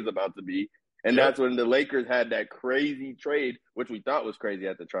what Dame is about to be. And Yep. that's when the Lakers had that crazy trade, which we thought was crazy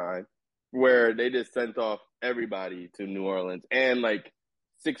at the time, where they just sent off everybody to New Orleans and like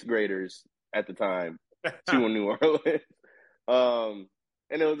sixth graders at the time to New Orleans.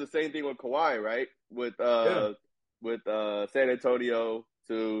 And it was the same thing with Kawhi, right? Yeah. With San Antonio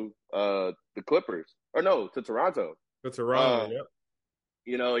to the Clippers, or no, to Toronto. To Toronto. Um, Yep.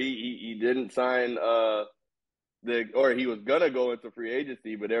 he didn't sign or he was gonna go into free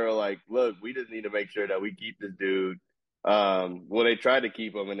agency, but they were like, look, we just need to make sure that we keep this dude. Well, they tried to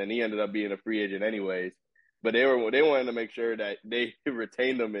keep him, and then he ended up being a free agent anyways. But they wanted to make sure that they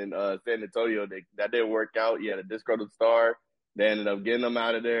retained him in San Antonio. That didn't work out. He had a disgruntled star. They ended up getting him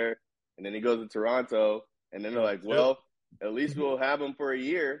out of there, and then he goes to Toronto, and then they're like, Chip. well, at least we'll have him for a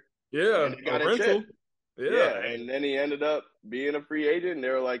year, and Yeah, then they a got a chip. rental. Yeah, Yeah, and then he ended up being a free agent, and they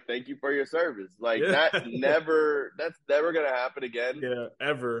were like, "Thank you for your service." Like yeah, that's never gonna happen again yeah.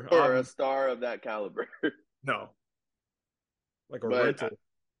 Ever. for a star of that caliber. No, like a But rental.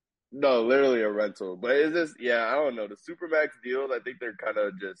 no, literally a rental. But is this? Yeah, I don't know. The supermax deals, I think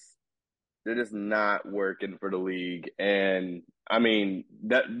they're just not working for the league. And I mean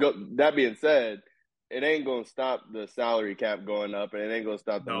that being said, it ain't gonna stop the salary cap going up, and it ain't gonna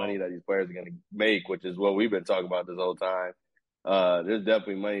stop the money No. that these players are gonna make, which is what we've been talking about this whole time. There's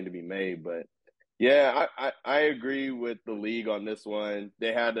definitely money to be made, but yeah, I agree with the league on this one.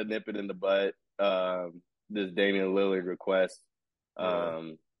 They had to nip it in the butt. This Damian Lillard request. Yeah.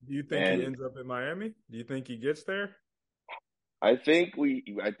 Um, Do you think he and ends up in Miami? Do you think he gets there? I think we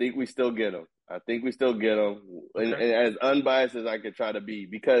still get him. I think we still get him, Okay. and as unbiased as I could try to be,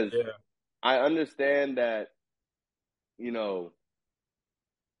 because Yeah. I understand that you know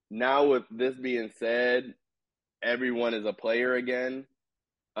now with this being said, everyone is a player again.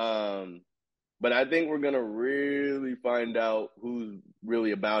 Um, but I think we're gonna really find out who's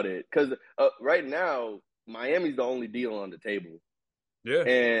really about it, because right now Miami's the only deal on the table, Yeah.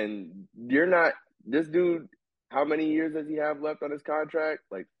 and you're not this dude. How many years does he have left on his contract?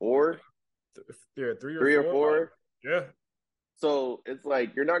 Like four, Yeah, three or 3 or four. Like, 4. yeah. So it's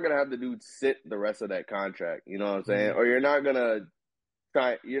like you're not gonna have the dude sit the rest of that contract. You know what I'm saying? Mhm. Or you're not gonna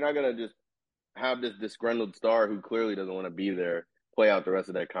try. You're not gonna just have this disgruntled star who clearly doesn't want to be there play out the rest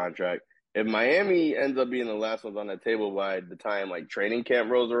of that contract. If Miami ends up being the last ones on that table by the time like training camp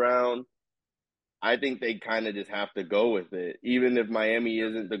rolls around, I think they kind of just have to go with it, even if Miami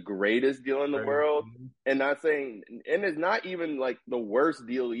isn't the greatest deal in the Right. world. Mhm. And not saying, and it's not even like the worst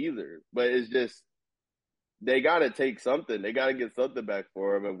deal either, but it's just they got to take something. They got to get something back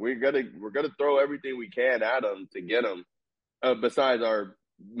for him, and we're gonna throw everything we can at him to get him. Besides our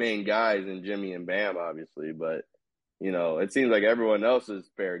main guys and Jimmy and Bam, obviously, but it seems like everyone else is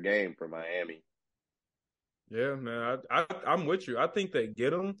fair game for Miami. Yeah, man. I'm with you. I think they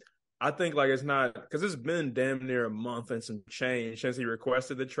get him. I think like it's not because it's been damn near a month and some change since he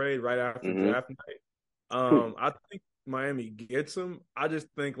requested the trade right after Hmm. draft night. I think Miami gets him. I just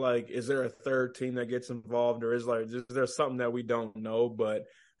think like, is there a third team that gets involved, or is there something that we don't know? But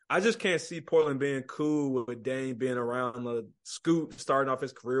I just can't see Portland being cool with Dame being around the Scoot starting off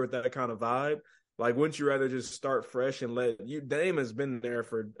his career with that kind of vibe. Like, wouldn't you rather just start fresh and let you? Dame has been there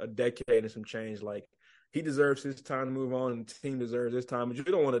for a decade and some change. Like, he deserves his time to move on, and the team deserves his time. But you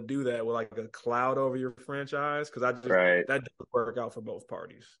don't want to do that with like a cloud over your franchise because Right. that doesn't work out for both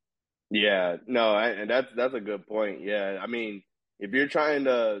parties. Yeah. No. And that's a good point. Yeah. I mean, if you're trying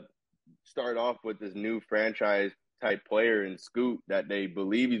to start off with this new franchise type player in Scoot that they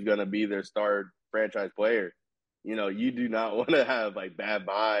believe he's going to be their star franchise player, you do not want to have like bad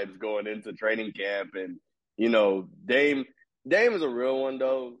vibes going into training camp. And Dame is a real one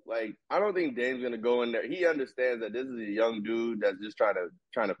though. Like I don't think Dame's going to go in there. He understands that this is a young dude that's just trying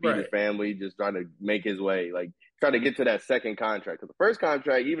to feed his Right. family, just trying to make his way, like trying to get to that second contract. Because the first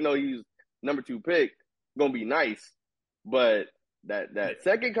contract, even though he's number 2 pick, going to be nice, but Yeah. that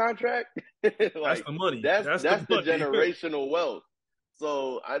second contract, That's like the money. that's That's the the money. generational wealth.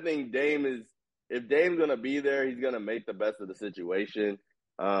 So I think if Dame's gonna be there, he's gonna make the best of the situation.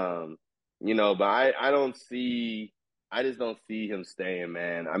 Um, but I just don't see him staying,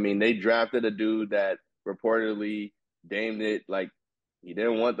 man. I mean, they drafted a dude that reportedly Dame it like he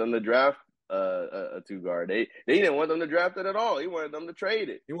didn't want them to draft a two guard. They didn't want them to draft it at all. He wanted them to trade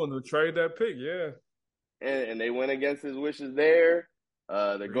it. He wanted to trade that pick, yeah. And they went against his wishes there.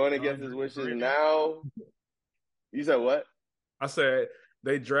 They're going against Re-signed his Jeremy wishes Grant. now. You said what? I said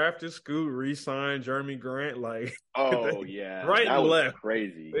they drafted Scoot, re-signed Jeremy Grant, like Oh they, yeah, right that and was left.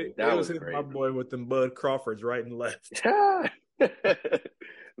 crazy. They That was was hitting my crazy. boy with them Bud Crawfords right and left.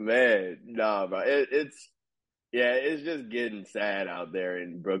 Man, nah, bro. It's just getting sad out there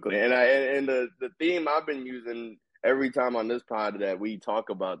in Brooklyn. And the theme I've been using every time on this pod that we talk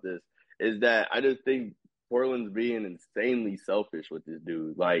about this is that I just think Portland's being insanely selfish with this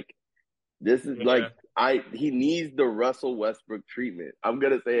dude. Like this is like Yeah, he needs the Russell Westbrook treatment. I'm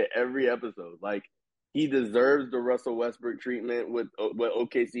gonna say it every episode. Like he deserves the Russell Westbrook treatment with what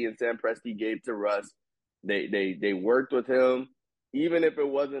OKC and Sam Presti gave to Russ. They worked with him. even if it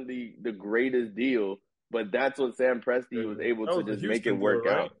wasn't the greatest deal, but that's what Sam Presti was able That to was the just make it Houston deal, work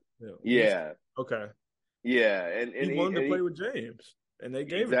right? out. Yeah, Okay. yeah, He wanted to play with James, and they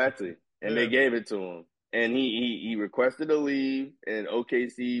gave it to him. exactly, and they gave it to him, and he requested a leave, and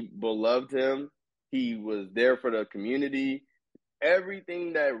OKC beloved him. He was there for the community.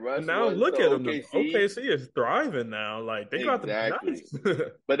 Everything that And Russ now was to look at him. OKC, OKC is thriving now. Like, they got to be exactly. nice.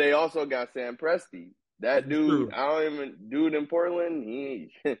 But they also got Sam Presti. That It's dude, true. I don't even dude in Portland.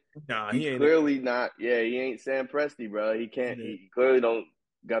 Nah, He he ain't. clearly not. Yeah, he ain't Sam Presti, bro. He can't. He clearly don't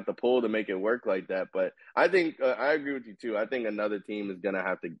got the pull to make it work like that. But I think I agree with you too. I think another team is gonna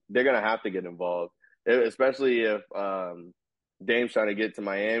have to. They're gonna have to get involved, especially if Dame's trying to get to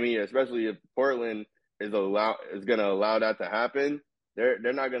Miami, especially if Portland is gonna allow that to happen. They're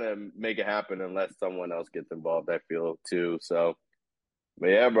not gonna make it happen unless someone else gets involved. I feel too. So, but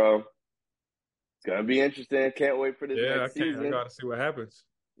yeah, bro, it's gonna be interesting. Can't wait for this Yeah, I next can't. I season. got to see what happens.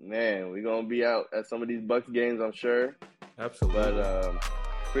 Man, we're gonna be out at some of these Bucks games, I'm sure. Absolutely. But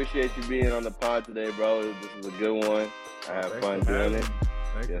appreciate you being on the pod today, bro. This was a good one. I had fun doing it.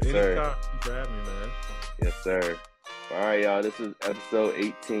 Yes, sir. Thanks for having me, man. Yes, sir. All right, y'all. This is episode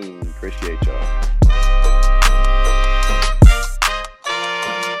 18. Appreciate y'all.